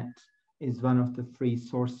is one of the free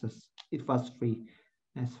sources. It was free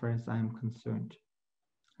as far as I'm concerned.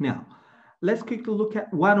 Now, let's quickly look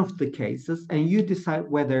at one of the cases and you decide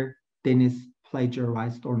whether Deniz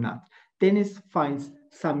plagiarized or not. Deniz finds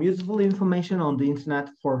some useful information on the internet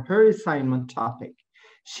for her assignment topic.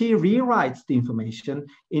 She rewrites the information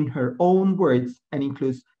in her own words and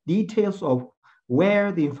includes details of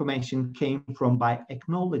where the information came from by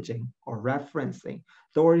acknowledging or referencing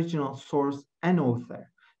the original source and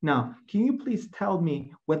author. Now, can you please tell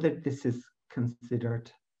me whether this is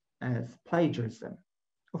considered as plagiarism?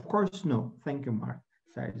 Of course, no. Thank you, Mark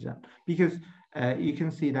Serjan. Because you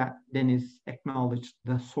can see that Deniz acknowledged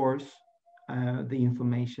the source, the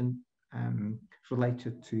information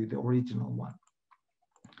related to the original one.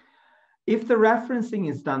 If the referencing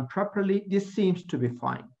is done properly, this seems to be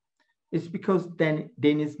fine. It's because then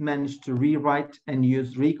Deniz managed to rewrite and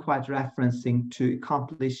use required referencing to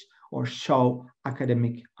accomplish or show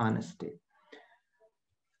academic honesty.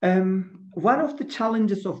 One of the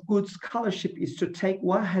challenges of good scholarship is to take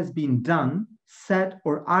what has been done, said,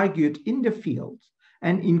 or argued in the field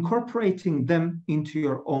and incorporating them into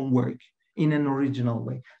your own work in an original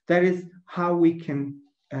way. That is how we can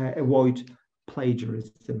avoid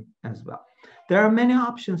plagiarism as well. There are many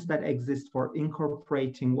options that exist for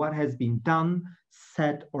incorporating what has been done,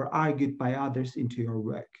 said, or argued by others into your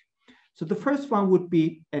work. So the first one would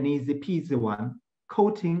be an easy peasy one,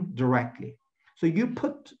 quoting directly. So you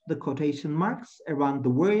put the quotation marks around the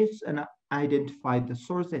words and identify the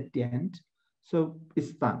source at the end. So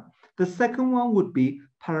it's done. The second one would be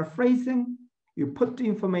paraphrasing. You put the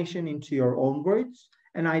information into your own words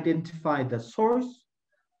and identify the source.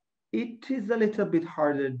 It is a little bit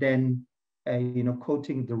harder than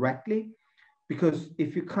quoting directly, because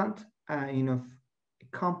if you can't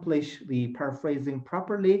accomplish the paraphrasing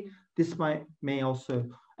properly, this may also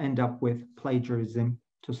end up with plagiarism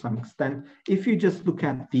to some extent, if you just look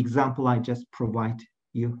at the example I just provide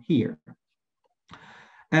you here.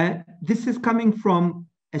 This is coming from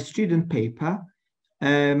a student paper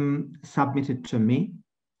submitted to me,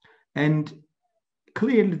 and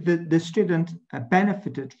clearly the student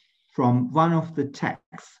benefited from one of the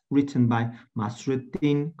texts written by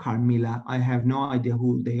Masruddin, Carmila. I have no idea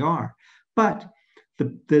who they are, but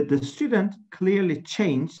the student clearly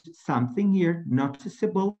changed something here,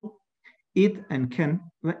 noticeable, it and can,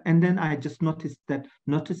 and then I just noticed that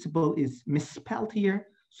noticeable is misspelled here.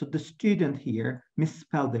 So the student here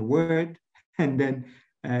misspelled the word, and then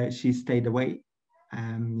she stayed away,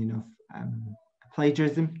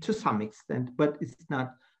 plagiarism to some extent, but it's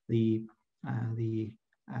not the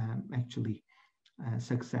actually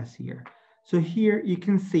success here. So here you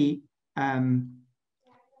can see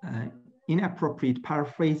inappropriate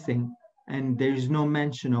paraphrasing, and there is no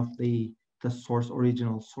mention of the source,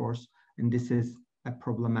 original source, and this is a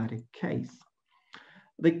problematic case.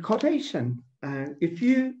 The quotation, if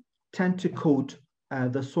you tend to quote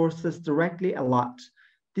the sources directly a lot,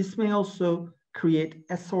 this may also create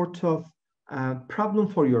a sort of problem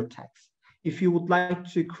for your text. If you would like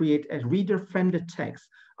to create a reader-friendly text,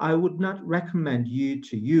 I would not recommend you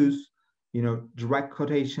to use, direct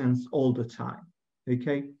quotations all the time,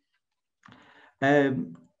 okay?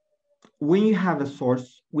 When you have a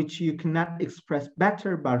source which you cannot express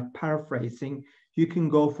better by paraphrasing, you can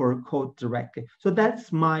go for a quote directly. So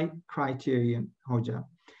that's my criterion, Hoca.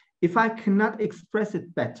 If I cannot express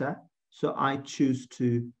it better, so I choose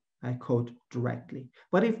to quote directly.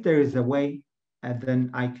 But if there is a way, then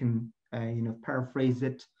I can, paraphrase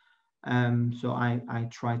it. So I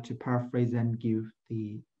try to paraphrase and give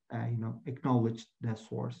the, acknowledge the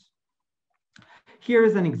source. Here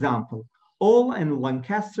is an example. All and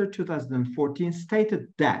Lancaster 2014 stated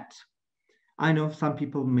that. I know some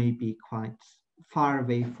people may be quite far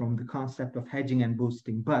away from the concept of hedging and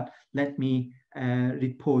boosting, but let me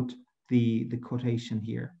report the quotation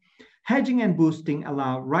here. Hedging and boosting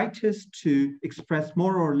allow writers to express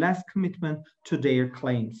more or less commitment to their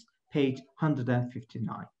claims, page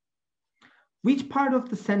 159. Which part of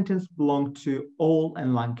the sentence belonged to All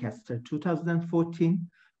and Lancaster 2014?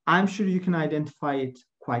 I'm sure you can identify it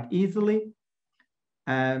quite easily.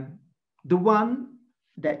 The one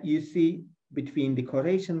that you see between the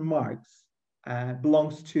quotation marks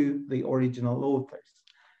belongs to the original authors.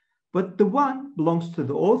 But the one belongs to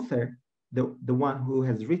the author, the one who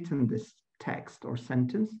has written this text or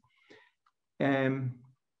sentence,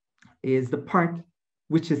 is the part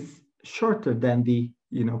which is shorter than the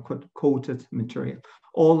quoted material.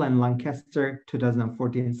 All and Lancaster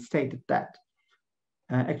 2014 stated that.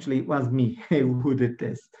 Actually, it was me who did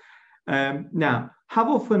this. Now,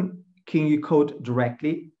 how often can you quote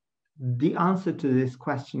directly? The answer to this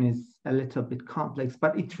question is a little bit complex,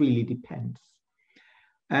 but it really depends.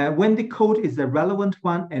 When the quote is a relevant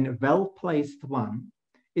one and a well-placed one,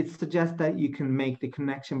 it suggests that you can make the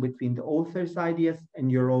connection between the author's ideas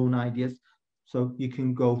and your own ideas, so you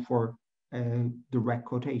can go for direct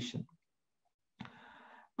quotation.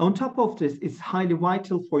 On top of this, it's highly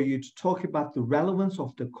vital for you to talk about the relevance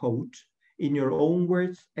of the quote in your own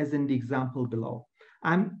words, as in the example below.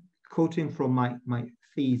 I'm quoting from my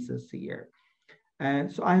thesis here.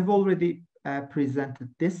 So I've already presented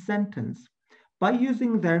this sentence. By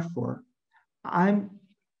using therefore, I'm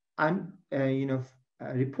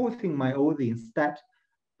reporting my audience that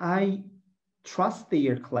I trust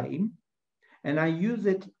their claim, and I use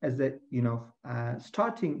it as a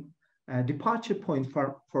starting departure point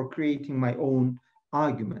for creating my own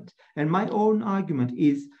argument. And my own argument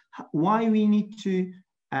is why we need to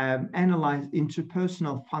analyze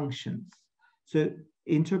interpersonal functions. So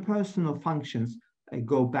interpersonal functions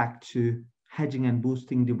go back to hedging and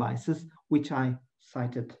boosting devices, which I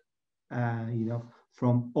cited,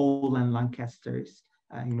 from All and Lancaster's,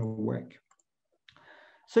 work.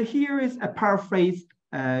 So here is a paraphrased,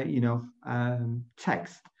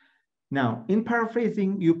 text. Now, in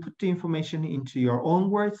paraphrasing, you put the information into your own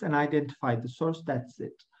words and identify the source. That's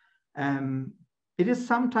it. It is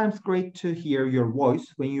sometimes great to hear your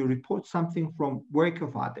voice when you report something from work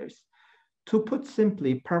of others. To put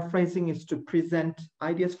simply, paraphrasing is to present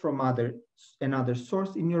ideas from another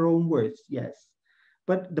source in your own words, yes.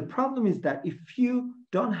 But the problem is that if you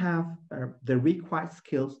don't have the required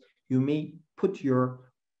skills, you may put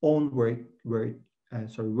your own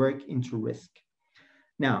work into risk.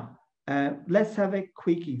 Now, let's have a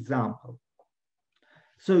quick example.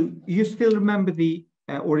 So you still remember the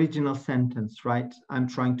original sentence, right? I'm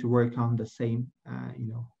trying to work on the same,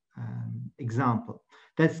 example.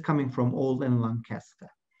 That's coming from All and Lancaster.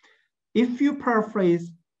 If you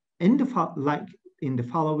paraphrase in the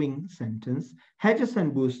following sentence, hedges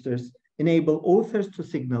and boosters enable authors to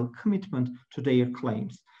signal commitment to their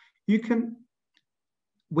claims. You can,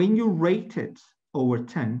 when you rate it over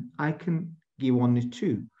 10, I can give only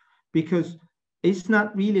 2 because it's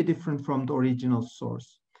not really different from the original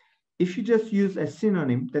source. If you just use a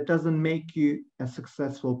synonym, that doesn't make you a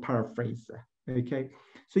successful paraphraser, okay?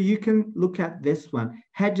 So you can look at this one.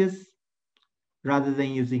 Hedges, rather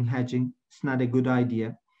than using hedging, it's not a good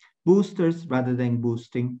idea. Boosters, rather than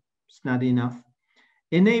boosting, it's not enough.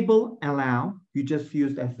 Enable, allow, you just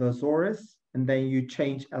used a thesaurus, and then you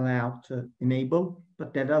change allow to enable,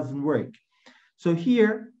 but that doesn't work. So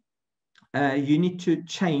here, you need to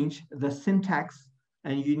change the syntax,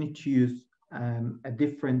 and you need to use a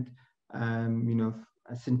different, a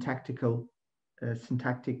syntactic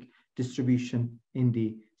distribution in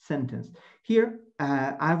the sentence. Here,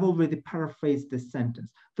 I've already paraphrased this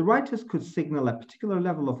sentence. The writers could signal a particular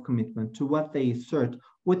level of commitment to what they assert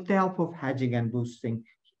with the help of hedging and boosting.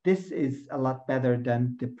 This is a lot better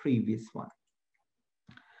than the previous one.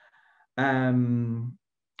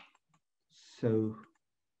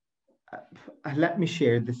 Let me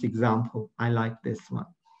share this example. I like this one.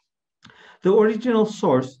 The original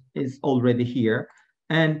source is already here,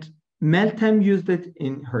 and Meltem used it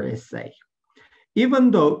in her essay.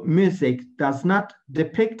 Even though music does not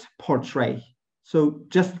depict portray, so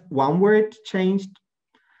just one word changed,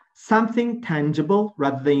 something tangible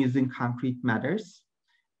rather than using concrete matters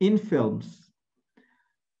in films.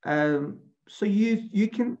 So you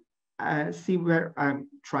can see where I'm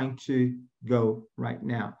trying to go right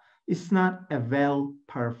now. It's not a well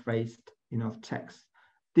paraphrased text.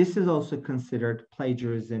 This is also considered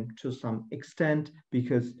plagiarism to some extent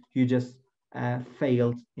because you just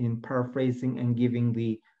failed in paraphrasing and giving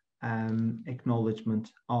the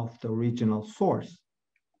acknowledgement of the original source.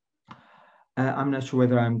 I'm not sure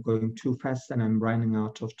whether I'm going too fast and I'm running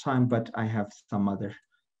out of time, but I have some other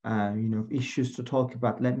issues to talk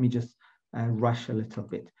about. Let me just rush a little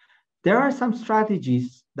bit. There are some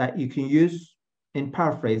strategies that you can use in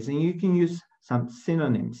paraphrasing. You can use some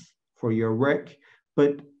synonyms for your work,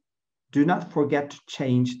 but do not forget to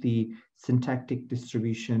change the syntactic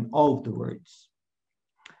distribution of the words.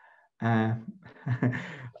 I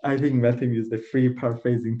think Matthew used the free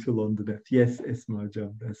paraphrasing tool on the death. Yes,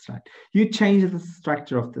 Esma'cığım, that's right. You change the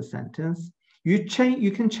structure of the sentence. You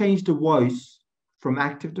can change the voice from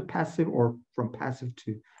active to passive or from passive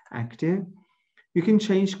to active. You can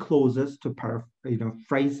change clauses to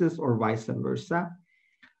phrases or vice versa.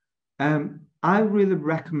 I really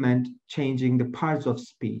recommend changing the parts of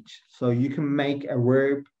speech. So you can make a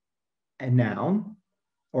verb a noun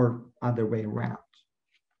or other way around.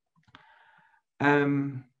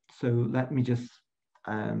 So let me just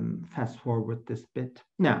fast forward this bit.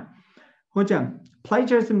 Now, hocam,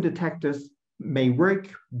 plagiarism detectors may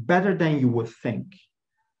work better than you would think.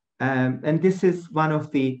 And this is one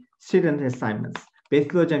of the student assignments.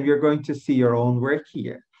 Basically, hocam, you're going to see your own work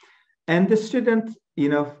here. And the student,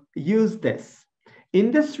 use this.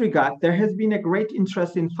 In this regard, there has been a great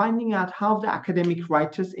interest in finding out how the academic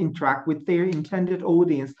writers interact with their intended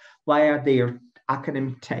audience via their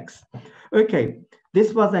academic text. Okay,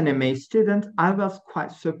 this was an MA student. I was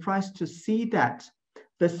quite surprised to see that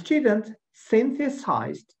the student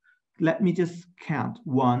synthesized, let me just count,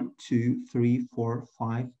 1, 2, 3, 4,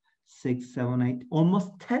 5, 6, 7, 8,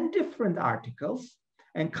 almost 10 different articles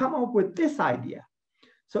and come up with this idea.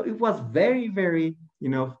 So it was very, very,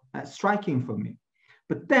 striking for me.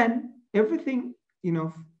 But then everything,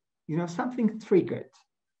 something triggered.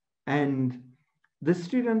 And the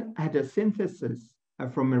student had a synthesis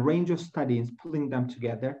from a range of studies, pulling them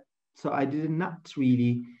together. So I did not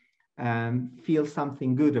really feel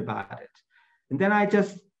something good about it. And then I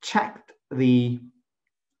just checked the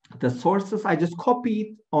sources. I just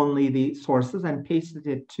copied only the sources and pasted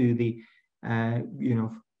it to the,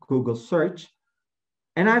 Google search.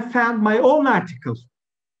 And I found my own article.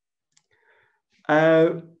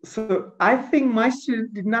 So I think my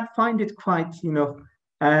student did not find it quite,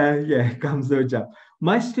 Gamze.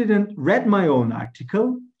 My student read my own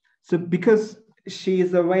article. So because she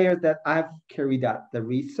is aware that I've carried out the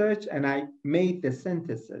research and I made the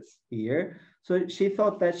synthesis here. So she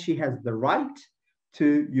thought that she has the right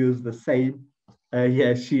to use the same.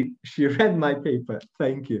 She read my paper.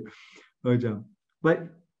 Thank you, hocam. But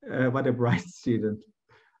what a bright student.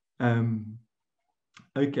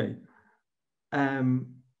 Okay.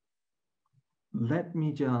 Let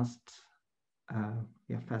me just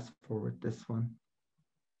fast forward this one.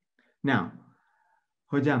 Now,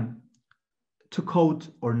 hocam, to quote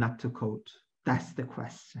or not to quote, that's the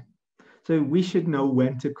question. So we should know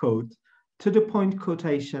when to quote. To the point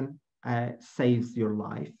quotation saves your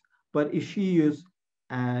life. But if you use,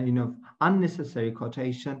 unnecessary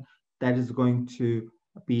quotation, that is going to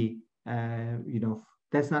be,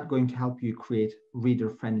 that's not going to help you create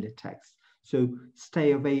reader-friendly text. So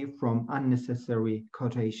stay away from unnecessary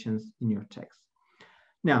quotations in your text.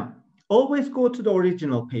 Now, always go to the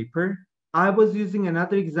original paper. I was using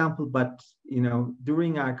another example, but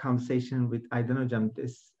during our conversation with Erdem hocam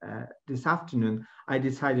this afternoon, I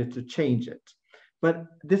decided to change it. But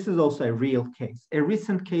this is also a real case, a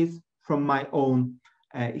recent case from my own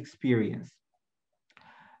experience.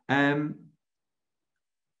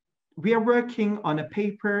 We are working on a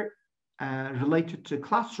paper related to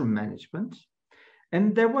classroom management.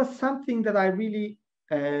 And there was something that I really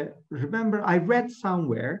remember I read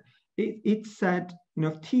somewhere. It said,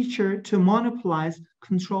 teacher to monopolize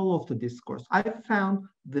control of the discourse. I found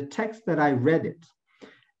the text that I read it.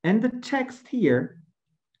 And the text here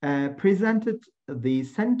presented the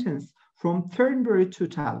sentence from Thornbury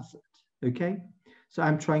 2000, okay? So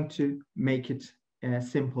I'm trying to make it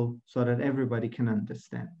simple so that everybody can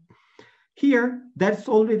understand. Here, that's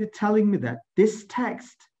already telling me that this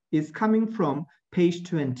text is coming from page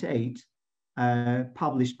 28,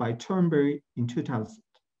 published by Thornbury in 2000.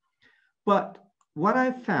 But what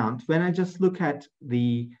I found when I just look at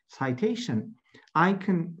the citation, I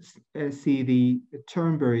can see the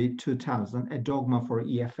Thornbury 2000, a dogma for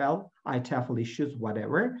EFL, ITEFL issues,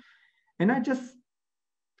 whatever. And I just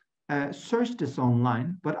searched this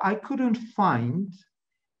online, but I couldn't find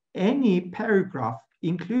any paragraph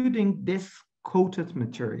including this quoted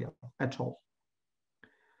material at all.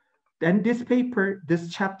 Then this paper,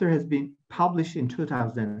 this chapter has been published in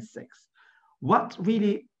 2006. What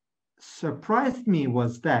really surprised me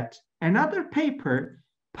was that another paper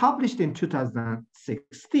published in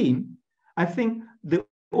 2016, I think the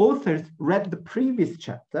authors read the previous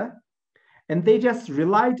chapter and they just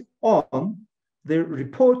relied on the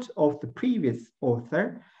report of the previous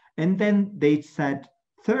author, and then they said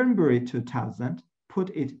Thornbury 2000 put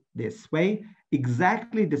it this way,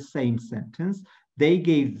 exactly the same sentence. They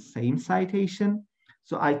gave the same citation.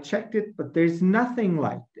 So I checked it, but there's nothing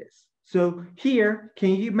like this. So here,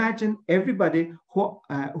 can you imagine everybody who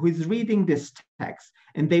is reading this text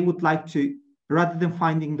and they would like to, rather than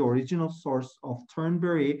finding the original source of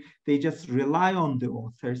Thornbury, they just rely on the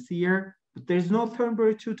authors here, but there's no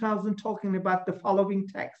Thornbury 2000 talking about the following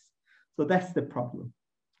text. So that's the problem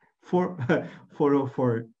for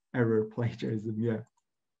error plagiarism, yeah.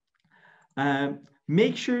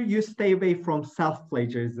 Make sure you stay away from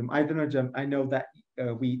self-plagiarism. I don't know, Jem, I know that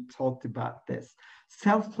we talked about this.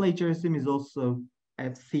 Self-plagiarism is also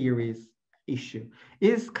a serious issue.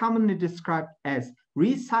 It is commonly described as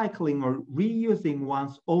recycling or reusing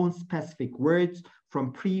one's own specific words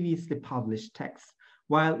from previously published texts,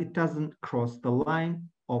 while it doesn't cross the line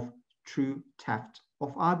of true theft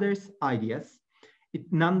of others' ideas. It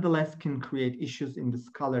nonetheless can create issues in the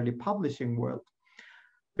scholarly publishing world.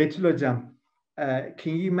 Betül Hocam,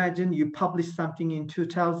 can you imagine you published something in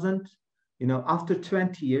 2000? After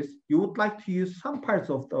 20 years, you would like to use some parts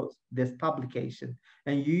of this publication,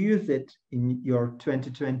 and you use it in your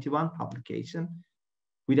 2021 publication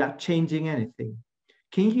without changing anything.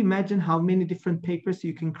 Can you imagine how many different papers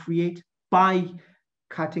you can create by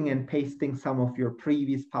cutting and pasting some of your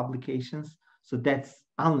previous publications? So that's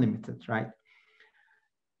unlimited, right?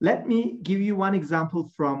 Let me give you one example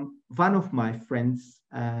from one of my friends.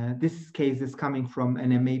 This case is coming from an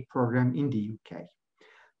MA program in the UK.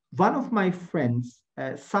 One of my friends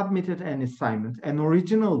submitted an assignment, an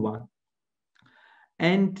original one,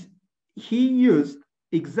 and he used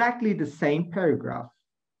exactly the same paragraph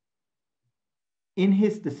in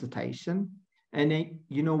his dissertation. And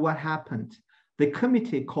you know what happened? The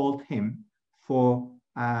committee called him for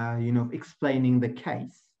explaining the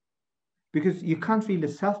case, because you can't really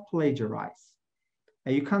self-plagiarize.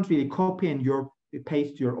 You can't really copy and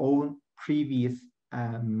paste your own previous,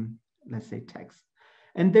 let's say, text.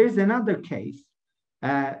 And there's another case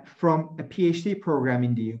from a PhD program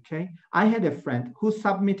in the UK. I had a friend who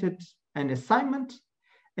submitted an assignment,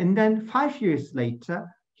 and then 5 years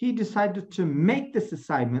later, he decided to make this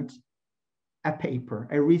assignment a paper,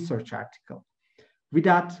 a research article,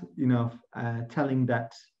 without telling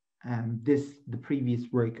that the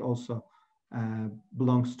previous work also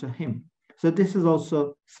belongs to him. So this is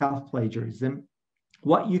also self-plagiarism.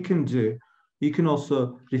 What you can do, you can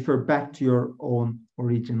also refer back to your own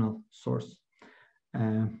original source.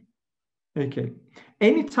 Okay.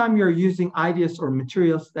 Anytime you're using ideas or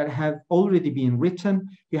materials that have already been written,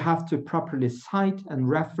 you have to properly cite and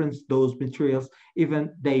reference those materials,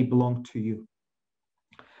 even they belong to you.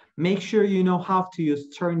 Make sure you know how to use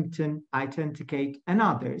Turnitin, Authenticate, and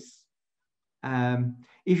others.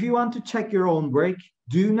 If you want to check your own work,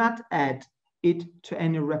 do not add it to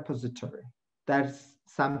any repository. That's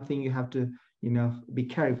something you have to, be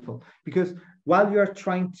careful, because while you're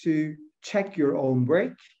trying to check your own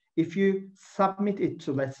work, if you submit it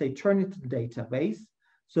to, let's say, Turnitin database,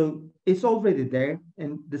 so it's already there,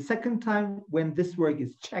 and the second time when this work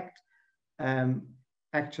is checked, it's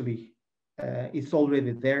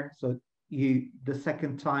already there. So the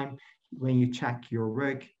second time when you check your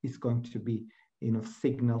work, it's going to be,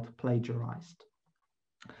 signaled plagiarized.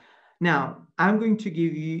 Now, I'm going to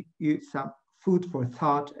give you some food for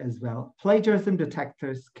thought as well. Plagiarism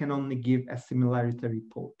detectors can only give a similarity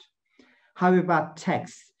report. How about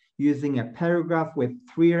text using a paragraph with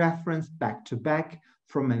 3 references back to back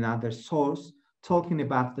from another source talking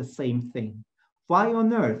about the same thing? Why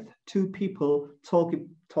on earth 2 people talk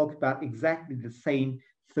about exactly the same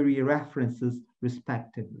 3 references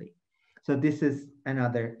respectively? So this is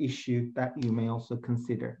another issue that you may also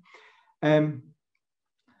consider.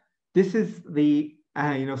 This is the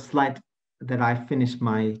slide that I finished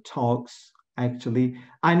my talks. Actually,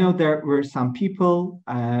 I know there were some people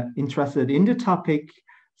interested in the topic.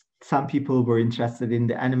 Some people were interested in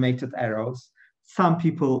the animated arrows. Some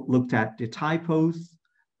people looked at the typos.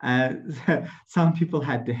 Some people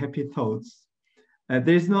had the happy thoughts.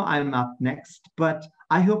 There's no I'm up next, but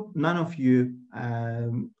I hope none of you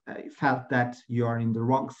felt that you are in the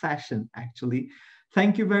wrong session, actually.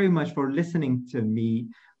 Thank you very much for listening to me.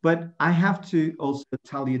 But I have to also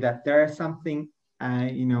tell you that there are something,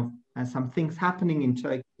 some things happening in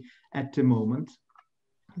Turkey at the moment.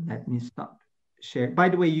 Let me stop share. By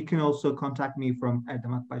the way, you can also contact me from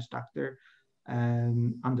Erdem Akbaş Doctor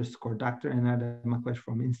 _doctor and Erdem Akbaş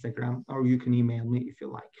from Instagram, or you can email me if you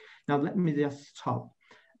like. Now let me just stop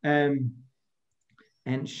and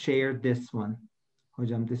share this one.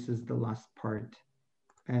 Hocam, this is the last part.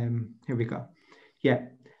 Here we go. Yeah,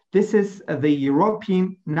 this is the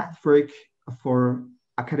European Network for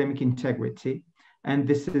Academic Integrity, and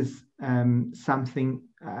this is something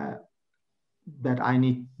that I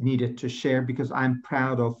needed to share because I'm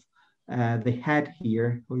proud of the head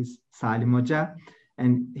here, who is Salim Hoca,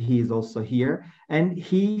 and he is also here. And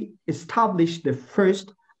he established the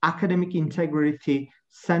first academic integrity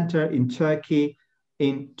center in Turkey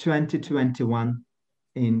in 2021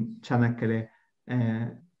 in Çanakkale,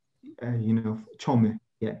 Çomü,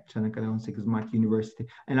 Çanakkale 18 Mart University.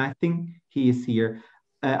 And I think he is here.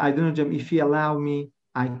 I don't know, if you allow me,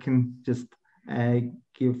 I can just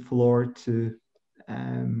give floor to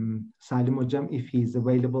Salim Hocam if he's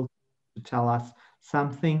available to tell us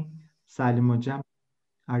something. Salim Hocam,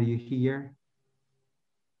 are you here?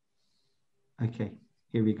 Okay,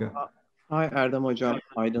 here we go. Hi, Erdem Hocam,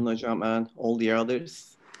 Aydın Hocam, and all the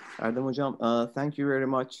others. Erdem Hocam, thank you very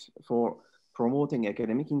much for promoting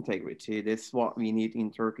academic integrity. That's what we need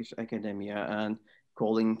in Turkish academia, and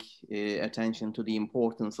calling attention to the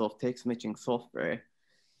importance of text matching software.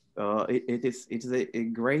 It is a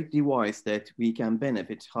great device that we can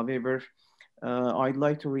benefit. However, I'd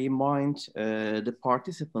like to remind the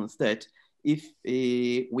participants that if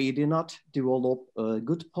we do not develop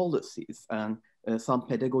good policies and some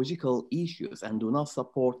pedagogical issues and do not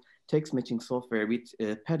support text matching software with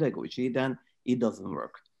pedagogy, then it doesn't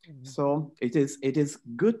work. Mm-hmm. So it is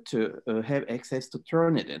good to have access to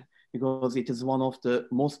Turnitin because it is one of the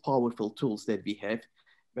most powerful tools that we have.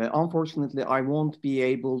 Unfortunately, I won't be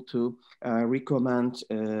able to recommend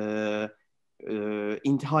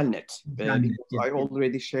Intihalnet because I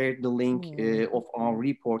already shared the link of our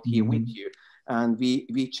report here with you, and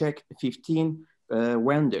we checked 15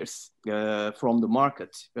 vendors from the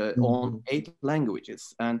market on 8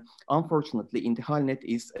 languages, and unfortunately, Intihalnet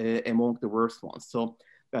is among the worst ones. So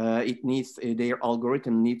it needs their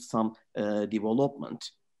algorithm needs some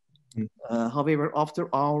development. However, after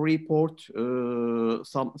our report,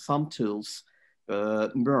 some tools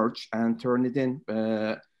merge and Turnitin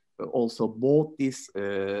also bought these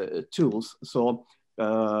tools. So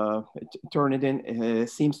Turnitin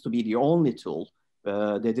seems to be the only tool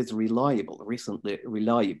that is recently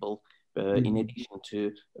reliable, in addition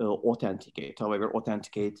to Authenticate. However,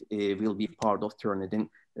 Authenticate will be part of Turnitin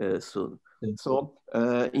soon. So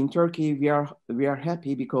in Turkey, we are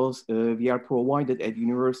happy because we are provided at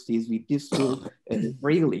universities with this tool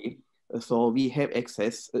freely. So we have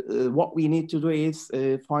access. What we need to do is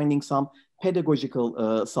finding some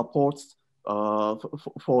pedagogical supports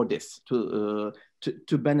for this to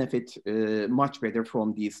benefit much better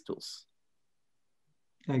from these tools.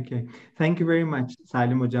 Okay, thank you very much,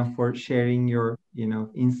 Salim Hocam, for sharing your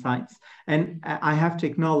insights. And I have to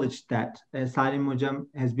acknowledge that Salim Hocam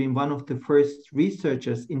has been one of the first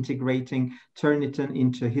researchers integrating Turnitin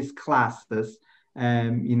into his classes,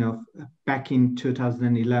 back in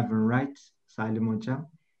 2011, right, Salim Hocam?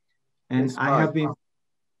 And yes,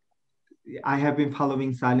 I have been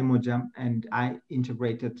following Salim Hocam, and I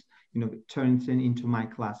integrated Turnitin into my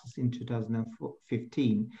classes in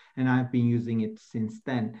 2015, and I've been using it since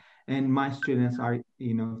then. And my students are,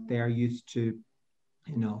 they are used to,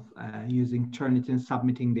 using Turnitin,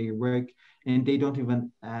 submitting their work, and they don't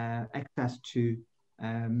even access to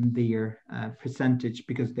their percentage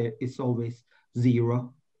because it's always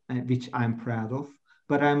 0, which I'm proud of.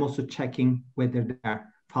 But I'm also checking whether they are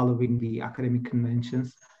following the academic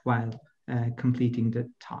conventions while completing the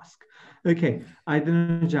task. Okay,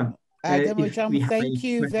 Aydın Hocam. Erdem Hocam, thank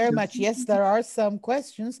you very much. Yes, there are some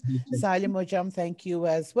questions. Salim Hocam, thank you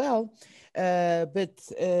as well. But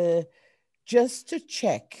just to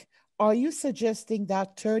check, are you suggesting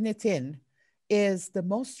that Turnitin is the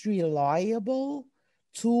most reliable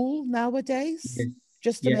tool nowadays? Yes.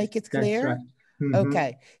 Just to make it clear? That's right.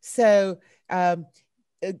 Okay, so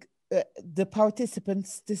the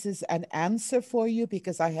participants, this is an answer for you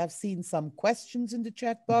because I have seen some questions in the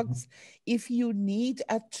chat box. If you need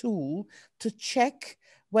a tool to check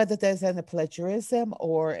whether there's any plagiarism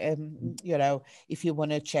or, you know, if you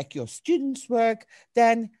want to check your students' work,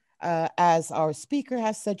 then as our speaker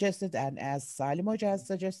has suggested and as Salim Hoca has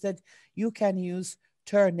suggested, you can use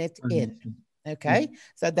Turnitin. Okay,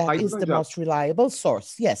 so that is the most reliable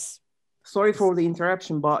source. Yes. Sorry for the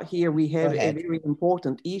interruption, but here we have a very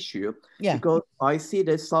important issue because I see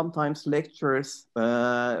that sometimes lecturers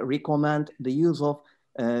recommend the use of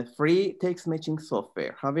free text matching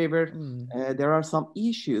software. However, there are some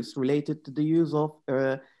issues related to the use of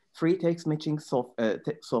free text matching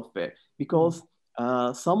software because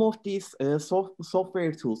some of these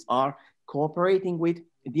software tools are cooperating with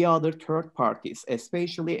the other third parties,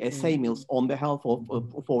 especially SAMILs on behalf of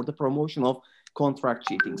for the promotion of contract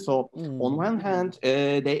cheating. So on one hand,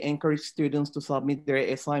 they encourage students to submit their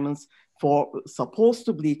assignments for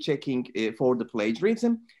supposedly checking for the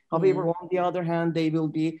plagiarism. However, on the other hand, they will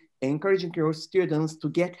be encouraging your students to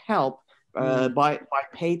get help by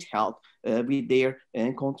paid help with their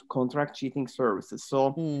contract cheating services.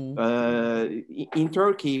 So in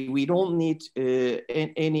Turkey, we don't need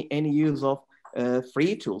any use of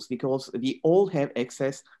free tools because we all have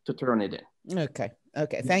access to Turnitin. Okay,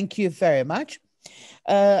 okay, thank you very much.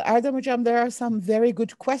 Erdem Hocam, there are some very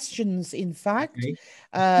good questions, in fact.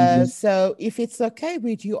 So if it's okay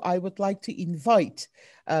with you, I would like to invite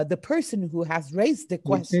the person who has raised the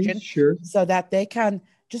question so that they can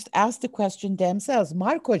just ask the question themselves.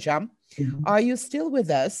 Mark Hocam, are you still with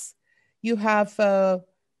us? You have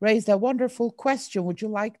raised a wonderful question. Would you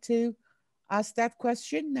like to ask that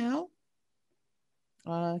question now?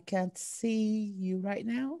 I can't see you right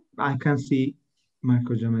now. I can see Mark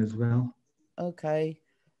Hocam as well. Okay,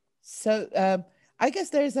 so I guess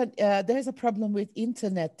there's a problem with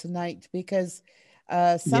internet tonight because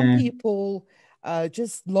some people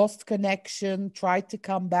just lost connection, tried to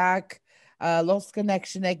come back, lost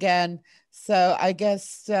connection again. So I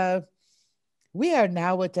guess we are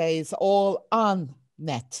nowadays all on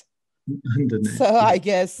net. So I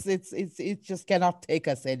guess it just cannot take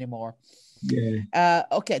us anymore.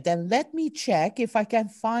 Okay, then let me check if I can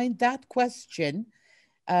find that question.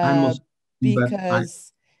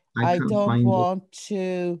 Because I don't want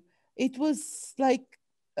to. It was like,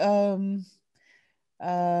 okay.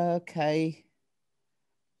 I'm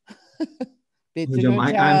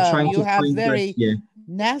trying you to have find very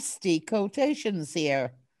nasty quotations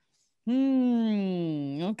here.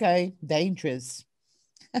 Okay, dangerous.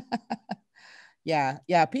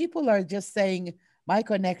 Yeah, people are just saying my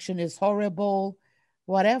connection is horrible,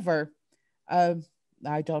 whatever. I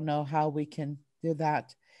don't know how we can do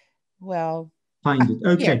that. Well, find it.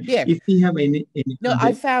 Okay. Here. If we have any no,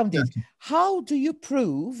 I found it. How do you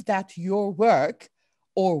prove that your work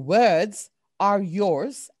or words are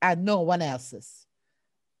yours and no one else's?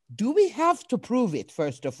 Do we have to prove it,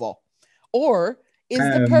 first of all? Or is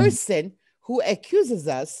the person who accuses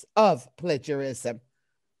us of plagiarism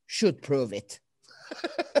should prove it?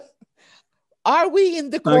 Are we in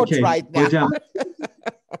the court right now?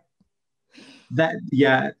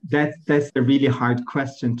 That's a really hard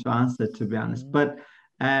question to answer, to be honest. But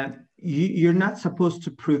you're not supposed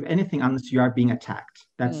to prove anything unless you are being attacked.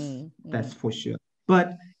 That's for sure.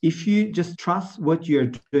 But if you just trust what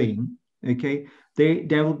you're doing, okay,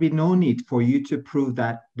 there will be no need for you to prove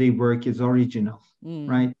that the work is original,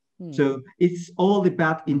 right? So it's all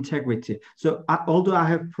about integrity. So although I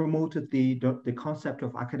have promoted the concept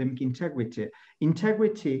of academic integrity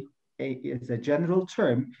is a general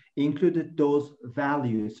term, included those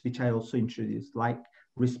values which I also introduced, like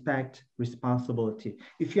respect, responsibility.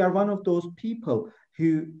 If you are one of those people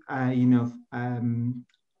who,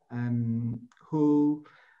 who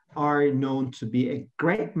are known to be a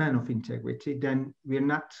great man of integrity, then we're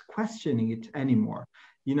not questioning it anymore,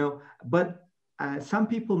 But some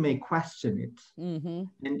people may question it,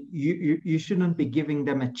 and you shouldn't be giving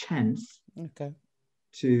them a chance.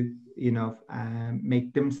 To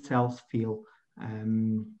make themselves feel,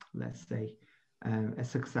 let's say, a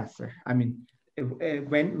successor. I mean,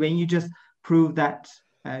 when you just prove that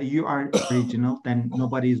you are original, then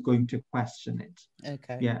nobody is going to question it.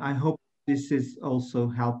 Okay. Yeah, I hope this is also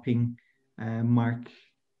helping Mark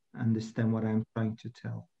understand what I'm trying to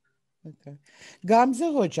tell. Okay.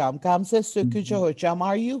 Gamze Hocam, Gamze Sökücü Hocam,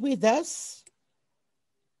 are you with us?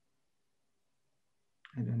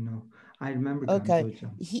 I don't know. I remember. Okay.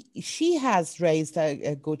 She has raised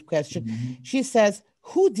a good question. She says,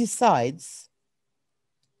 who decides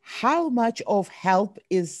how much of help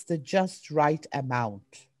is the just right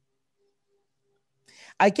amount?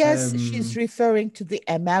 I guess she's referring to the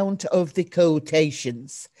amount of the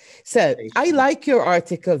quotations. So I like your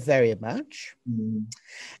article very much.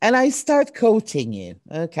 And I start quoting you,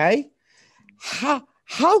 okay?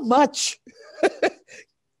 How much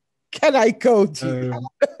can I quote you?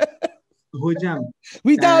 Hocam,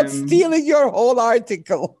 without stealing your whole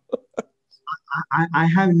article. I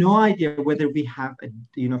have no idea whether we have a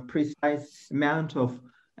precise amount of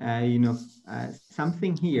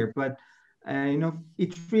something here, but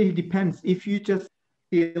it really depends. If you just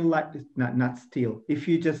feel like not steal, if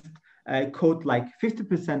you just quote like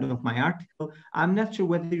 50% of my article, I'm not sure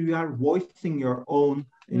whether you are voicing your own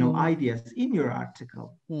ideas in your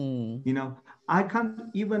article. I can't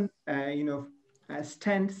even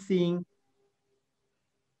stand seeing.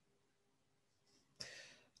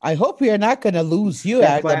 I hope we are not going to lose you,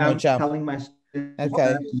 That's why Erdem I'm Hocam. telling my students.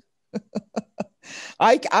 Okay.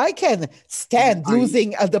 I can stand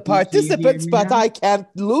losing the participants, but I can't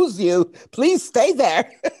lose you. Please stay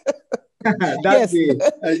there. Yes.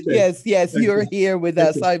 Okay. Yes, okay. You're here with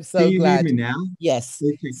us. I'm so Can you glad. Hear me now? Yes.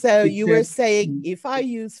 Okay. So you were saying if I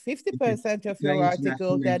use 50% of your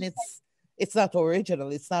article, then it's not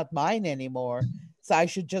original. It's not mine anymore. So I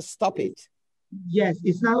should just stop it. Yes,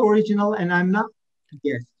 it's not original, and I'm not.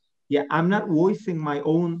 Yes. Yeah, I'm not voicing my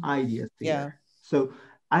own ideas here. Yeah. So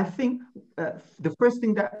I think the first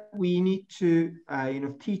thing that we need to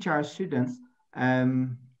teach our students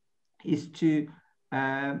is to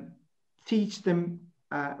teach them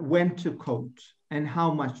when to quote and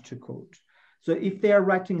how much to quote. So if they are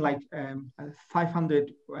writing like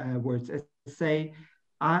 500 words, say,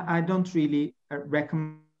 I don't really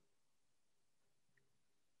recommend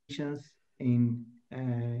in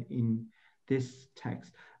this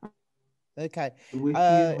text. Okay.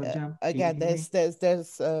 Again,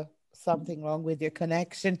 there's something wrong with your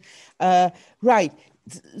connection. Right.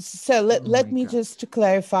 So let me just to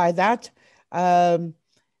clarify that.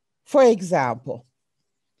 For example,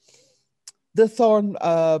 the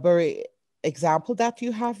Thornbury example that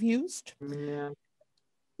you have used. Yeah.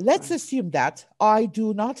 Let's assume that I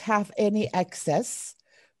do not have any access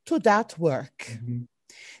to that work.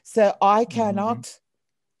 So I cannot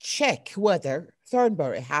check whether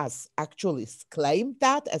Thornbury has actually claimed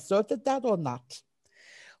that, asserted that or not.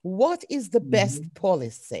 What is the best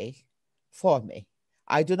policy for me?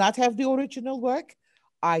 I do not have the original work.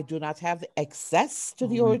 I do not have access to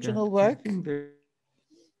the original work.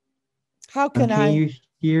 How can you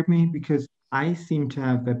hear me? Because I seem to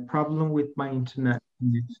have a problem with my internet.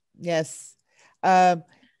 Yes. I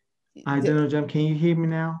don't know, Jam. Can you hear me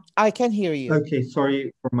now? I can hear you. Okay,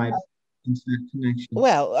 sorry for my internet connection.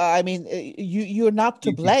 Well, I mean, you're not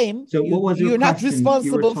to blame. So what was your You're question? not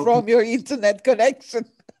responsible from your internet connection.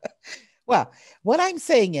 Well, what I'm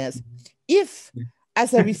saying is, if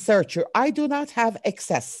as a researcher, I do not have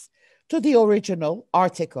access to the original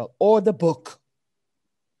article or the book,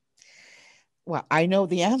 well, I know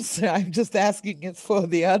the answer. I'm just asking it for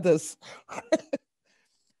the others.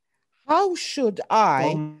 How should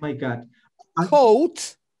I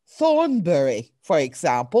quote Thornbury, for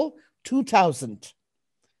example, 2000?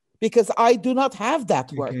 Because I do not have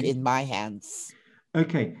that work in my hands.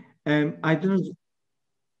 Okay. I don't.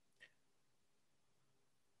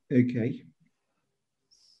 Okay.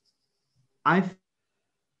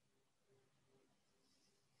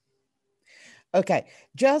 Okay.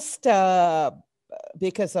 Just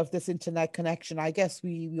because of this internet connection, I guess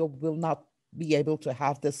we will not be able to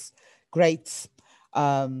have this great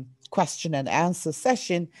question and answer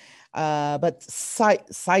session, but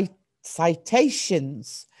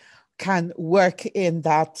citations can work in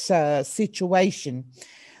that situation.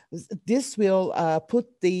 This will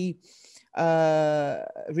put the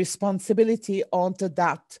responsibility onto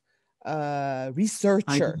that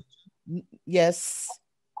researcher. Yes,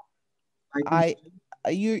 I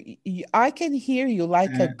can hear you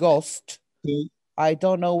like a ghost. I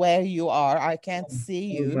don't know where you are. I can't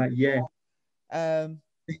see you. But yeah.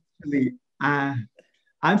 Actually,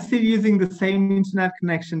 I'm still using the same internet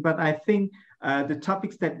connection, but I think the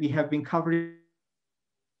topics that we have been covering.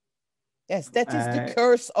 Yes, that is the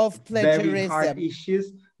curse of plagiarism. Very hard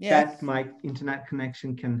issues that my internet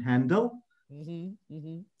connection can handle.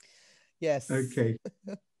 Yes. Okay.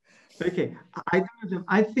 Okay,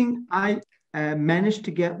 I think I managed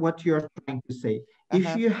to get what you're trying to say.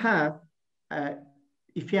 If you have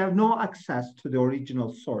no access to the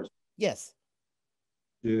original source, yes,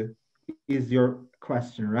 is your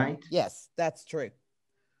question, right? yes, that's true.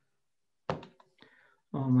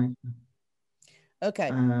 Oh my. Okay.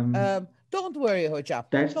 Don't worry, Hocam.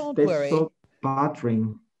 Don't That's worry. so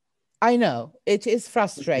bothering. I know it is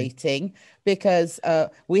frustrating because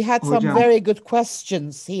we had some Hocam, very good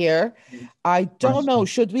questions here. I don't know,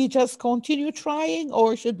 should we just continue trying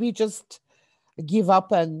or should we just give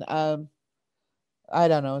up and I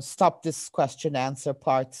don't know, stop this question answer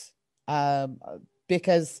part?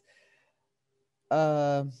 Because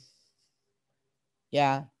yeah.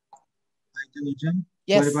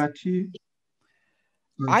 Yes. What about you?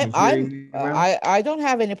 I don't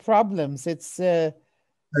have any problems. It's okay.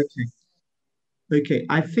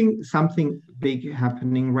 I think something big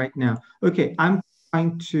happening right now. Okay, I'm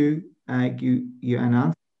trying to give you an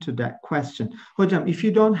answer to that question. Hocam, if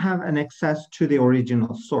you don't have an access to the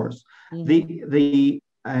original source, the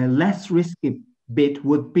less risky bit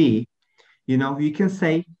would be, you can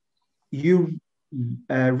say you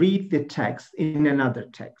read the text in another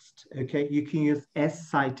text. Okay, you can use as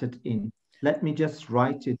cited in. Let me just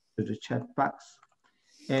write it to the chat box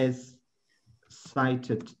as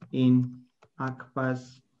cited in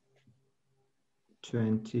Akbaş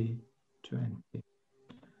 2020.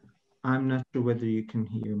 I'm not sure whether you can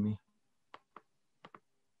hear me.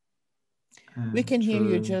 We can hear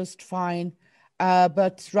you just fine,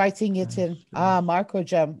 but writing it in, Marco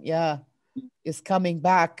Jam, yeah, is coming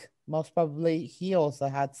back. Most probably he also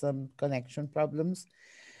had some connection problems.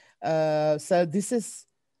 So this is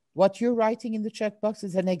what you're writing in the chat box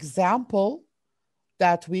is an example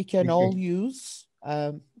that we can all use.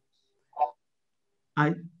 I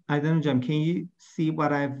don't know, Jam, can you see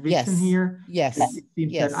what I've written here? Yes. It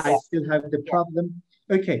seems that I still have the problem.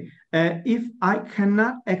 Okay, if I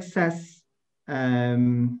cannot access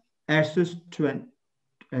ERSUS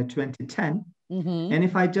 2010, and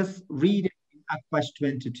if I just read it in Akbaş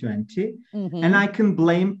 2020, and I can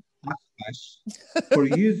blame Akbaş for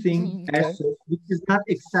using ERSUS, which is not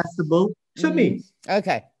accessible to me.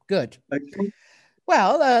 Okay, good. Okay.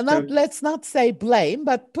 Well, let's not say blame,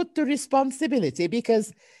 but put the responsibility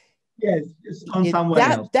because yes, it's on someone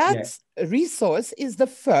else. That resource is the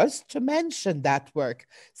first to mention that work.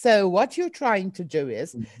 So what you're trying to do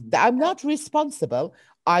is that I'm not responsible.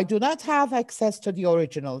 I do not have access to the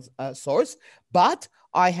original source, but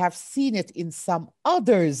I have seen it in some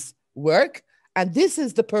other's work, and this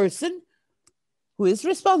is the person who is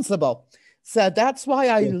responsible. So that's why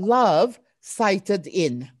I love cited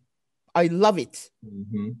in. I love it.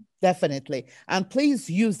 Definitely. And please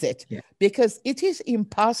use it because it is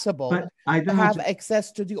impossible to have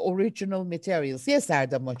access to the original materials. Yes,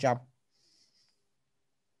 Erdem Hocam.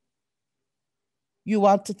 You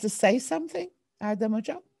wanted to say something, Erdem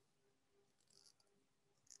Hocam?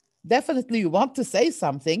 Definitely you want to say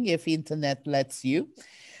something if internet lets you.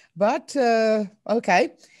 But,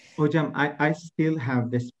 okay. Hocam, I still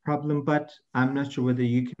have this problem, but I'm not sure whether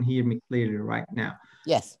you can hear me clearly right now.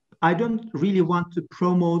 Yes. I don't really want to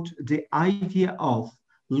promote the idea of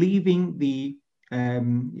leaving the,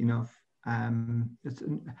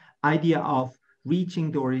 idea of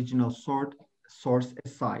reaching the original source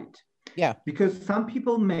aside. Yeah. Because some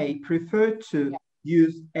people may prefer to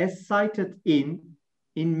use as cited in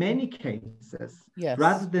many cases,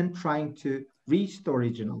 rather than trying to reach the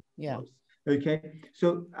original source. Okay.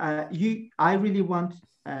 So I really want,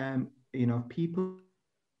 people.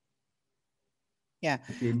 Yeah,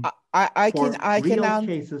 I can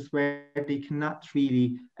cases where they cannot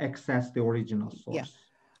really access the original source. Yeah,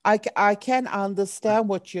 I can understand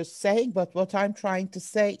what you're saying, but what I'm trying to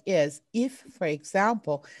say is if, for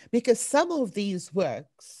example, because some of these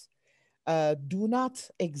works do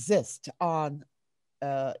not exist on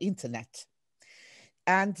internet,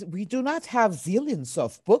 and we do not have zillions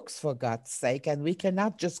of books, for God's sake, and we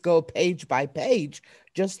cannot just go page by page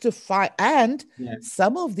just to find, and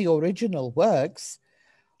some of the original works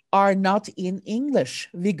are not in English.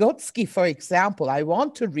 Vygotsky, for example, I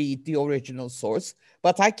want to read the original source,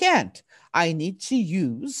 but I can't. I need to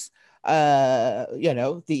use,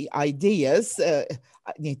 the ideas, I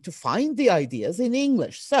need to find the ideas in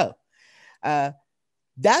English. So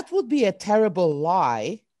that would be a terrible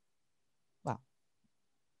lie. Well,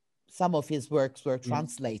 some of his works were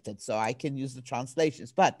translated, so I can use the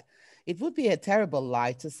translations, but it would be a terrible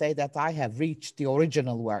lie to say that I have reached the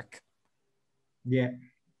original work. Yeah.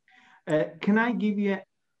 Can I give you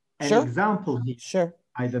an example here? Sure.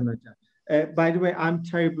 I don't know. By the way, I'm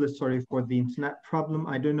terribly sorry for the internet problem.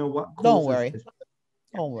 I don't know what causes Don't worry. this.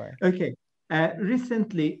 Don't worry. Okay.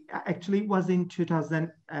 Recently, actually it was in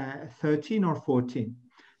 2013 or 14,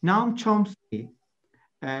 Noam Chomsky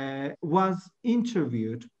was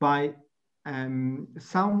interviewed by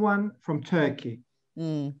someone from Turkey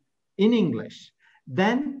in English.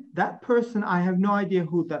 Then that person, I have no idea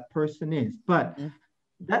who that person is, but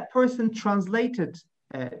that person translated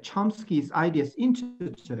Chomsky's ideas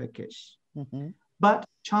into Turkish. But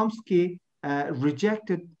Chomsky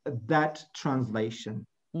rejected that translation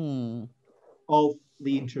of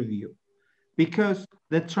the interview because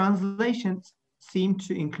the translation seemed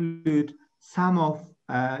to include some of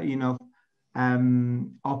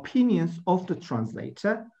opinions of the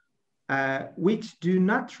translator, which do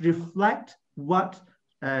not reflect what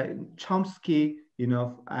Chomsky,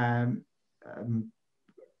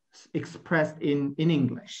 expressed in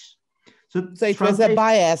English. So it was a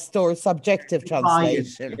biased or subjective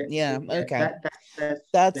translation. Biased, yeah, okay.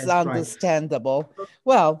 That's understandable. Right.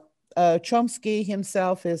 Well, Chomsky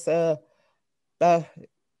himself is an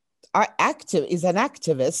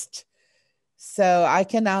activist, so I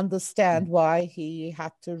can understand why he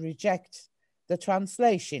had to reject the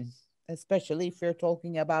translation, especially if you're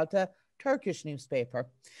talking about a Turkish newspaper.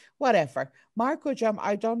 Whatever. Mark Hocam,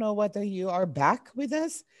 I don't know whether you are back with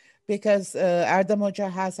us because Erdem Hoca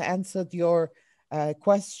has answered your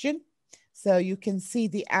question. So you can see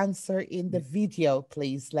the answer in the video,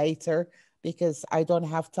 please, later, because I don't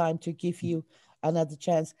have time to give you another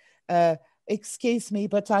chance. Excuse me,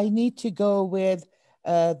 but I need to go with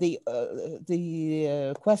the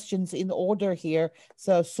questions in order here.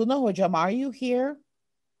 So Suna Hocam, are you here?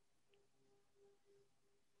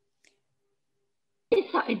 Yes,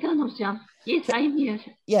 Erdem Hocam. Yes, I am here.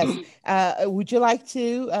 Yes. Would you like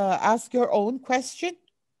to ask your own question?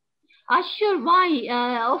 Sure. Why?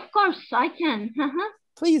 Of course, I can.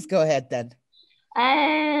 Please go ahead then.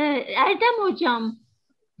 Erdem Hocam.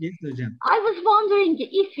 Yes, Hocam. I was wondering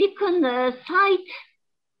if we can cite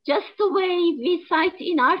just the way we cite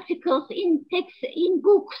in articles, in text, in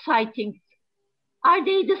book sightings. Are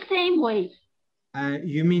they the same way?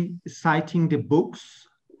 You mean citing the books?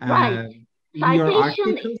 Right. In your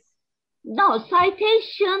articles? No,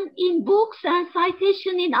 citation in books and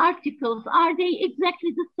citation in articles. Are they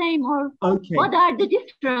exactly the same, or what are the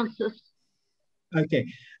differences? Okay.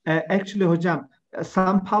 Actually, Hocam,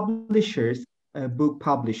 some publishers, book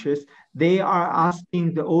publishers, they are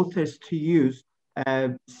asking the authors to use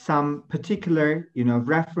some particular,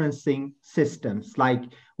 referencing systems, like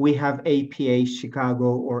we have APA,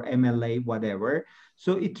 Chicago, or MLA, whatever.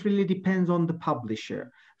 So it really depends on the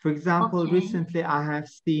publisher. For example, recently I have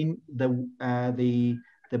seen the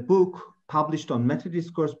book published on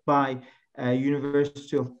Metadiscourse by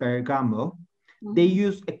University of Bergamo. They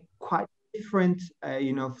use a quite different,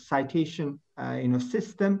 citation,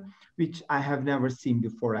 system, which I have never seen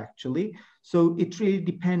before, actually. So it really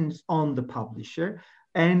depends on the publisher.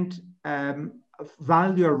 And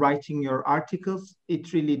while you're writing your articles,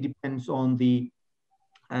 it really depends on the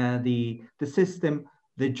system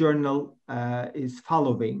the journal is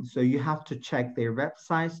following. So you have to check their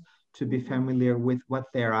websites to be familiar with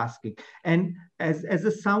what they're asking. And as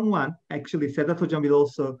someone, actually, Sedat Hocam will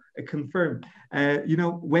also confirm,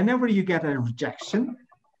 whenever you get a rejection,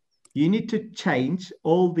 you need to change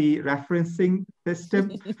all the referencing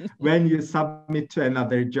system when you submit to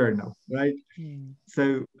another journal, right?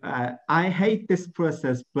 So I hate this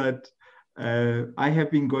process, but I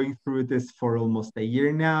have been going through this for almost a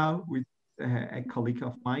year now with a colleague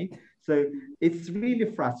of mine. So it's really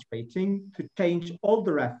frustrating to change all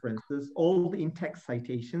the references, all the in-text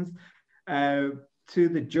citations to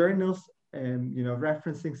the journal's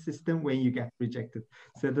referencing system when you get rejected.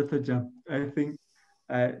 So that, Hocam, I think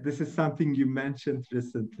this is something you mentioned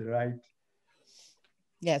recently, right?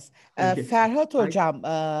 Yes. Ferhat Hocam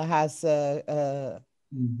has a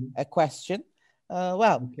question.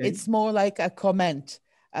 It's more like a comment.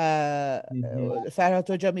 Ferhat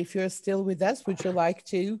Hocam, if you're still with us, would you like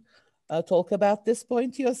to talk about this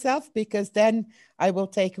point yourself? Because then I will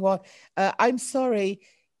take one. I'm sorry,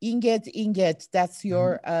 Inget, that's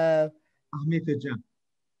your... Ahmet Hocam.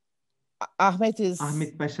 Ahmet is...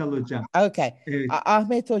 Ahmet Başal Hocam. Okay.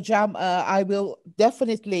 Ahmet Hocam, I will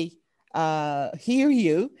definitely hear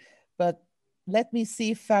you, but let me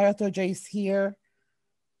see if Ferhat Hoca is here.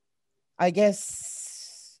 I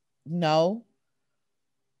guess no.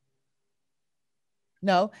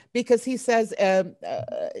 No, because he says the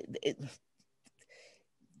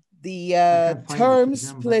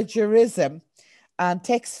terms plagiarism and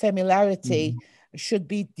text familiarity should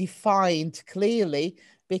be defined clearly,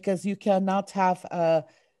 because you cannot have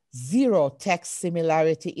zero text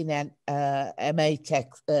similarity in an MA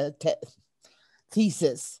text.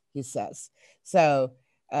 thesis, he says. So,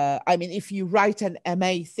 I mean, if you write an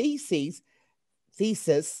MA thesis, it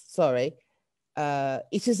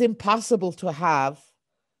is impossible to have,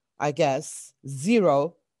 I guess,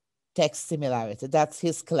 zero text similarity. That's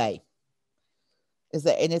his claim. Is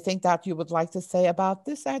there anything that you would like to say about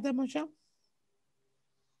this, Erdem Hocam?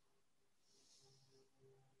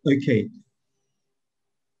 Okay.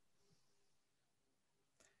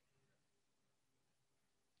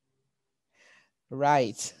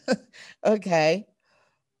 Right. Okay.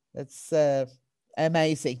 That's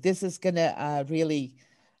amazing. This is going to really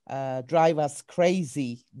drive us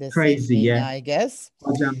crazy this evening, yeah. I guess.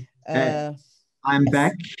 I'm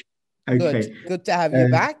back. Okay. Good to have you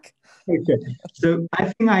back. Okay. So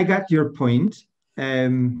I think I got your point,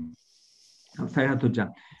 Ferhat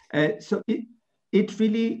Hocam. So it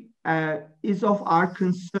really is of our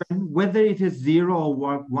concern whether it is 0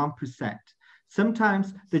 or 1%.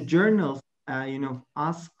 Sometimes the journals,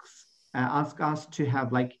 ask us to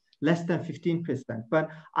have like less than 15%, but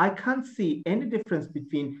I can't see any difference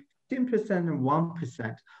between 15% and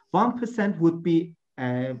 1%. 1% would be,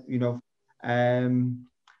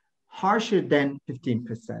 harsher than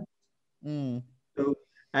 15%. So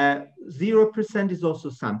 0% is also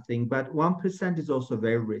something, but 1% is also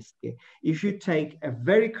very risky. If you take a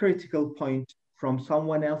very critical point from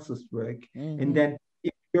someone else's work, and then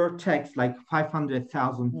if your text like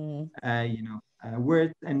 500,000,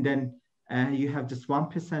 words, and then you have just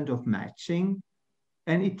 1% of matching,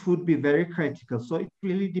 and it would be very critical. So it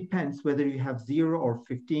really depends whether you have 0 or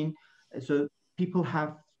 15. So people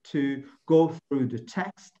have to go through the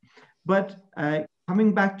text. But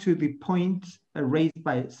coming back to the point raised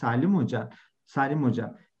by Salim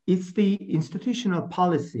Hocam, it's the institutional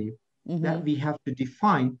policy that we have to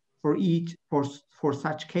define for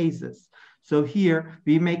such cases. So here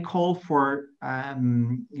we may call for a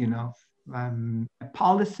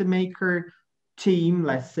policymaker team,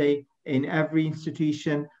 let's say, in every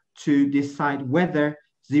institution to decide whether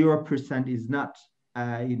 0% is not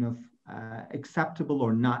acceptable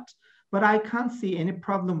or not. But I can't see any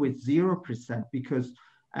problem with 0% because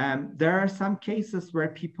there are some cases where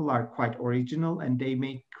people are quite original and they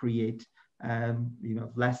may create,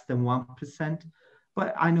 less than 1%.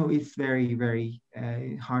 But I know it's very, very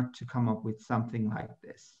hard to come up with something like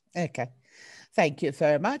this. Okay. Thank you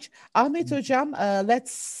very much. Ahmet Hocam,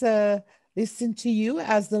 let's listen to you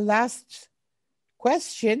as the last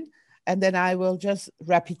question, and then I will just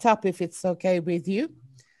wrap it up if it's okay with you.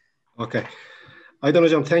 Okay. Aydan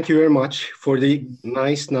Hocam, thank you very much for the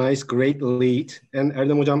nice, great lead. And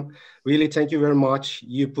Erdem Hocam, really thank you very much.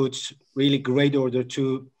 You put really great order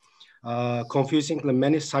to confusing the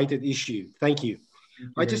many-sided issue. Thank you.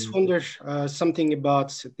 I just wonder something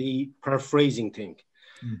about the paraphrasing thing.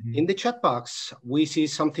 In the chat box, we see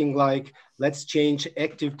something like, let's change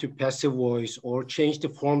active to passive voice or change the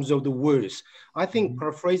forms of the words. I think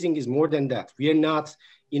paraphrasing is more than that. We are not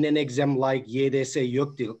in an exam like YDS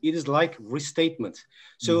yok dil. It is like restatement.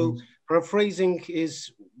 So paraphrasing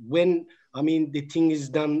is when, the thing is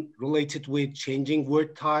done related with changing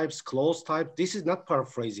word types, clause type. This is not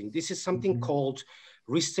paraphrasing. This is something called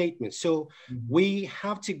restatement. So we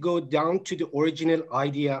have to go down to the original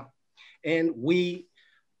idea, and we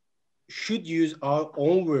should use our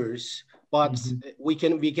own words, but we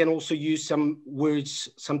can also use some words,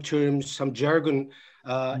 some terms, some jargon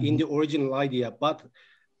in the original idea. But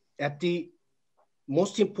at the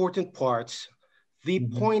most important part, the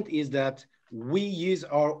point is that we use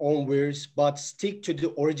our own words, but stick to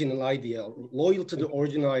the original idea, loyal to the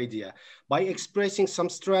original idea, by expressing some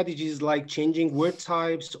strategies like changing word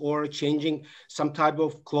types or changing some type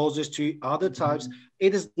of clauses to other types.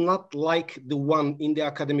 It is not like the one in the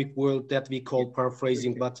academic world that we call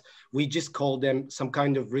paraphrasing, but we just call them some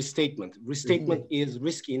kind of restatement. Restatement is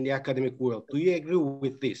risky in the academic world. Do you agree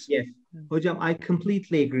with this? Yes. Hocam, I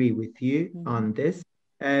completely agree with you on this.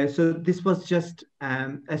 So this was just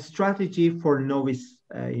a strategy for novice,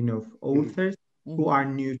 authors who are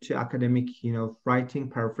new to academic, writing,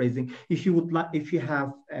 paraphrasing. If you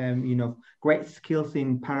have, great skills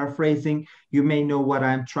in paraphrasing, you may know what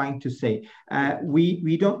I'm trying to say.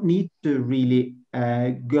 We don't need to really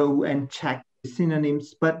go and check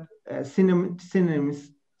synonyms, but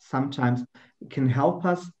synonyms sometimes can help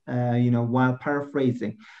us, while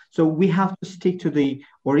paraphrasing. So we have to stick to the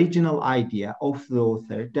original idea of the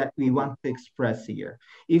author that we want to express here.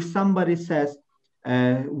 If somebody says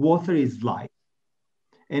water is life,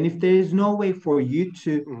 and if there is no way for you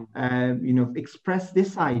to, express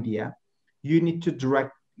this idea, you need to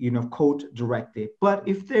quote directly. But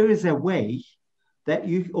if there is a way that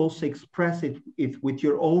you also express it with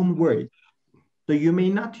your own words, So you may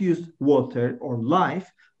not use water or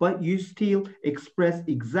life, but you still express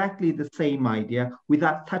exactly the same idea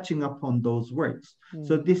without touching upon those words.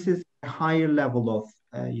 So this is a higher level of,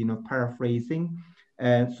 paraphrasing.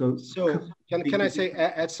 So can I say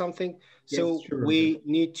add something? Yes, so sure. We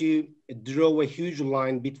need to draw a huge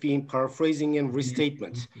line between paraphrasing and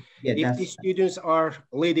restatement. Yeah, if the students are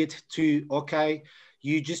led to, okay,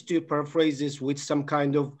 you just do paraphrases with some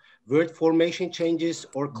kind of word formation changes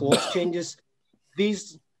or clause changes,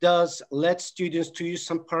 this does let students to use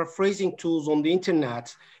some paraphrasing tools on the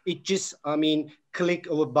internet. It just, click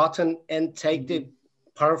of a button and take the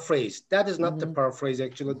paraphrase. That is not the paraphrase,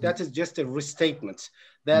 actually. That is just a restatement.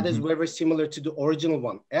 That is very similar to the original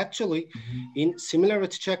one. Actually, in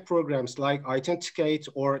similarity check programs like Authenticate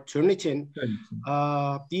or Turnitin,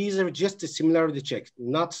 these are just the similarity checks,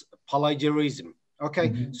 not plagiarism.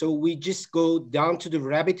 Okay, so we just go down to the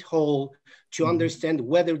rabbit hole to understand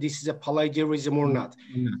whether this is a plagiarism or not.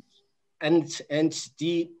 And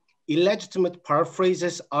the illegitimate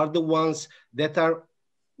paraphrases are the ones that are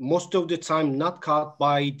most of the time not caught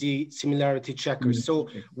by the similarity checkers. So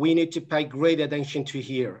we need to pay great attention to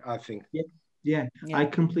here, I think. Yeah. I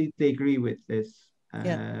completely agree with this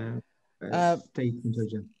statement.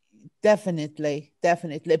 Definitely,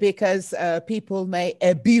 because people may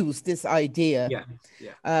abuse this idea.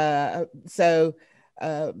 So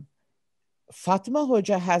Fatima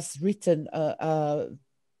Hoca has written a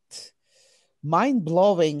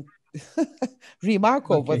mind-blowing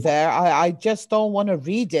remark over there. I just don't want to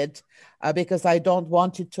read it because I don't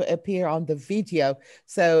want it to appear on the video.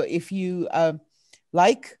 So if you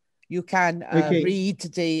like, you can read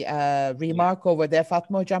the remark over there.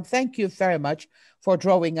 Fatma Hocam, thank you very much for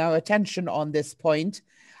drawing our attention on this point.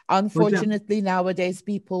 Unfortunately, nowadays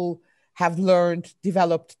people have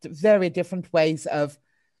developed very different ways of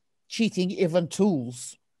cheating, even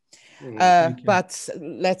tools. But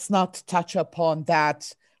let's not touch upon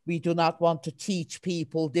that. We do not want to teach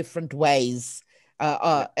people different ways,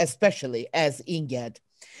 especially as İnged.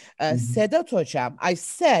 Sedat Hocam, I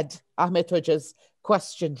said Ahmet Hoca's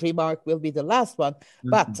remark will be the last one,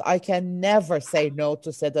 but I can never say no to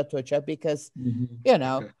Sedat Hoca because,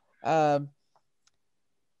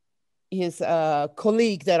 he's a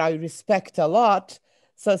colleague that I respect a lot.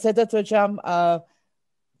 So Sedat Hocam,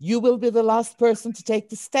 you will be the last person to take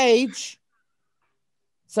the stage.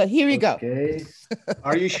 So here we go.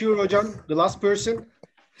 Are you sure, Hocam? The last person?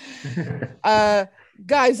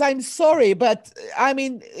 Guys, I'm sorry, but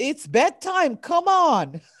it's bedtime. Come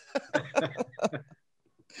on.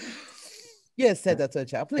 Yes, Sedat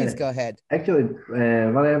Hocam, please go ahead. Actually,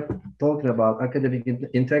 when I'm talking about academic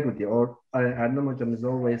integrity, or Erdem Hocam is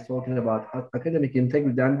always talking about academic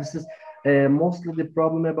integrity, and this is mostly the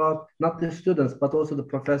problem about not the students, but also the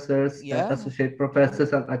professors, associate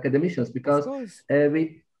professors and academicians, because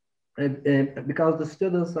because the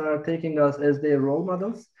students are taking us as their role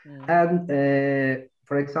models. And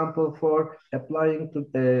for example, for applying to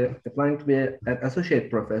be an associate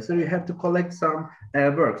professor, you have to collect some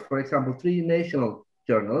works. For example, 3 national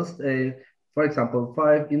journals, for example,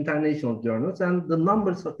 5 international journals, and the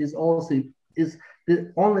numbers is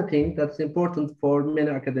the only thing that's important for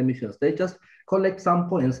many academicians. They just collect some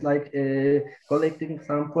points, like collecting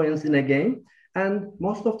some points in a game, and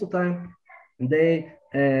most of the time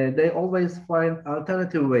they always find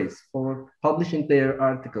alternative ways for publishing their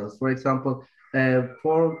articles. For example,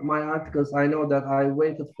 for my articles, I know that I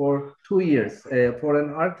waited for 2 years for an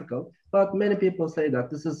article, but many people say that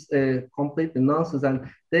this is completely nonsense, and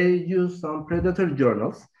they use some predator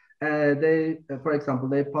journals. For example,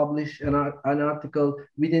 they publish an article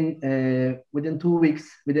within 2 weeks,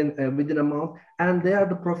 within a month, and they are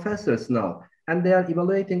the professors now, and they are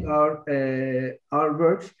evaluating our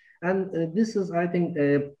works. And this is, I think,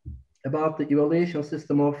 about the evaluation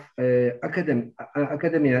system of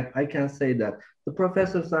academia. I can say that the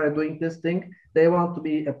professors are doing this thing. They want to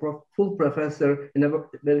be a full professor in a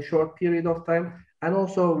very short period of time. And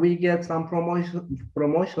also we get some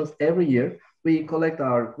promotions every year. We collect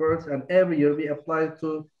our works, and every year we apply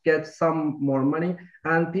to get some more money.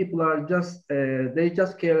 And people are just, they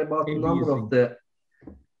just care about the number of the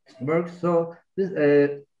works. So this,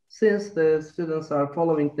 since the students are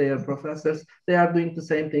following their professors, they are doing the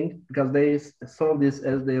same thing because they saw this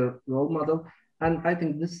as their role model. And I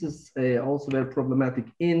think this is also very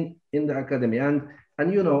problematic in the academy. And I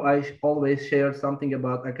always share something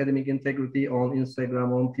about academic integrity on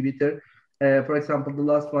Instagram, on Twitter. For example, the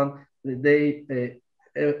last one,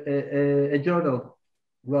 a journal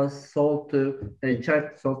was sold to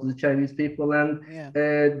the Chinese people, and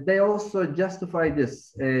they also justify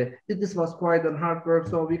this. This was quite a hard work,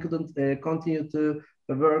 so we couldn't continue to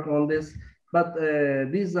work on this. But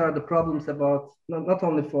these are the problems about not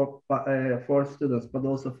only for students, but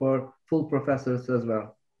also for full professors as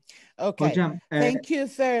well. Okay, Hocam, thank you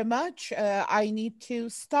very much. I need to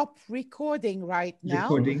stop recording right now.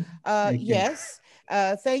 Recording. Okay. Yes,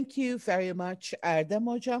 thank you very much, Erdem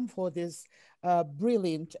Hocam, for this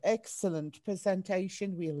brilliant, excellent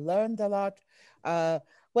presentation. We learned a lot.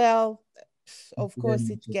 Well, of course,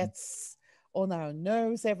 it gets on our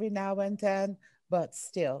nerves every now and then, but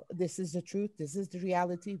still, this is the truth. This is the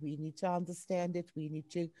reality. We need to understand it. We need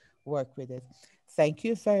to work with it. Thank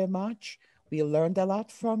you very much. We learned a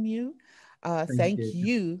lot from you. Thank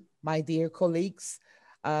you, my dear colleagues.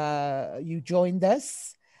 You joined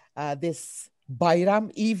us this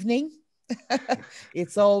Bayram evening.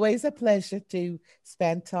 It's always a pleasure to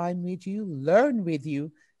spend time with you, learn with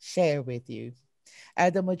you, share with you.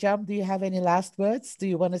 Erdem Hocam, do you have any last words? Do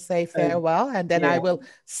you want to say farewell? And then I will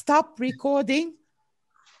stop recording.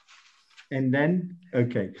 And then,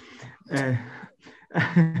 okay.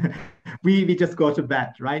 We just go to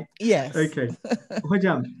bed, right? Yes. Okay.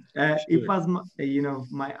 Hocam, it was,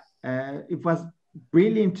 it was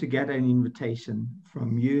brilliant to get an invitation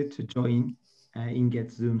from you to join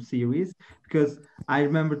INGET Zoom series, because I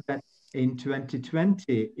remember that in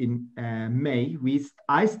 2020, in May,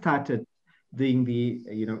 I started doing the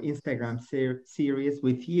Instagram series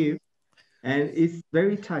with you, and it's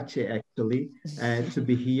very touchy actually to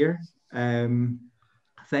be here.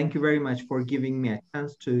 Thank you very much for giving me a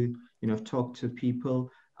chance to talk to people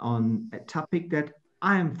on a topic that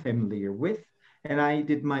I am familiar with, and I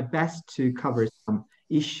did my best to cover some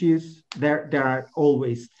issues. There are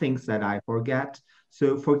always things that I forget,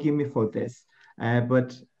 so forgive me for this.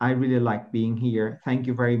 But I really like being here. Thank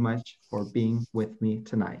you very much for being with me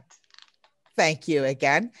tonight. Thank you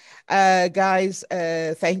again. Guys,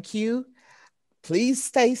 thank you. Please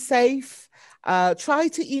stay safe. Try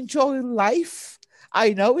to enjoy life.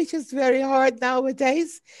 I know it is very hard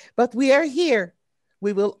nowadays, but we are here.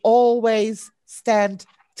 We will always stand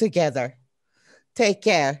together. Take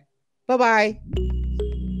care. Bye-bye.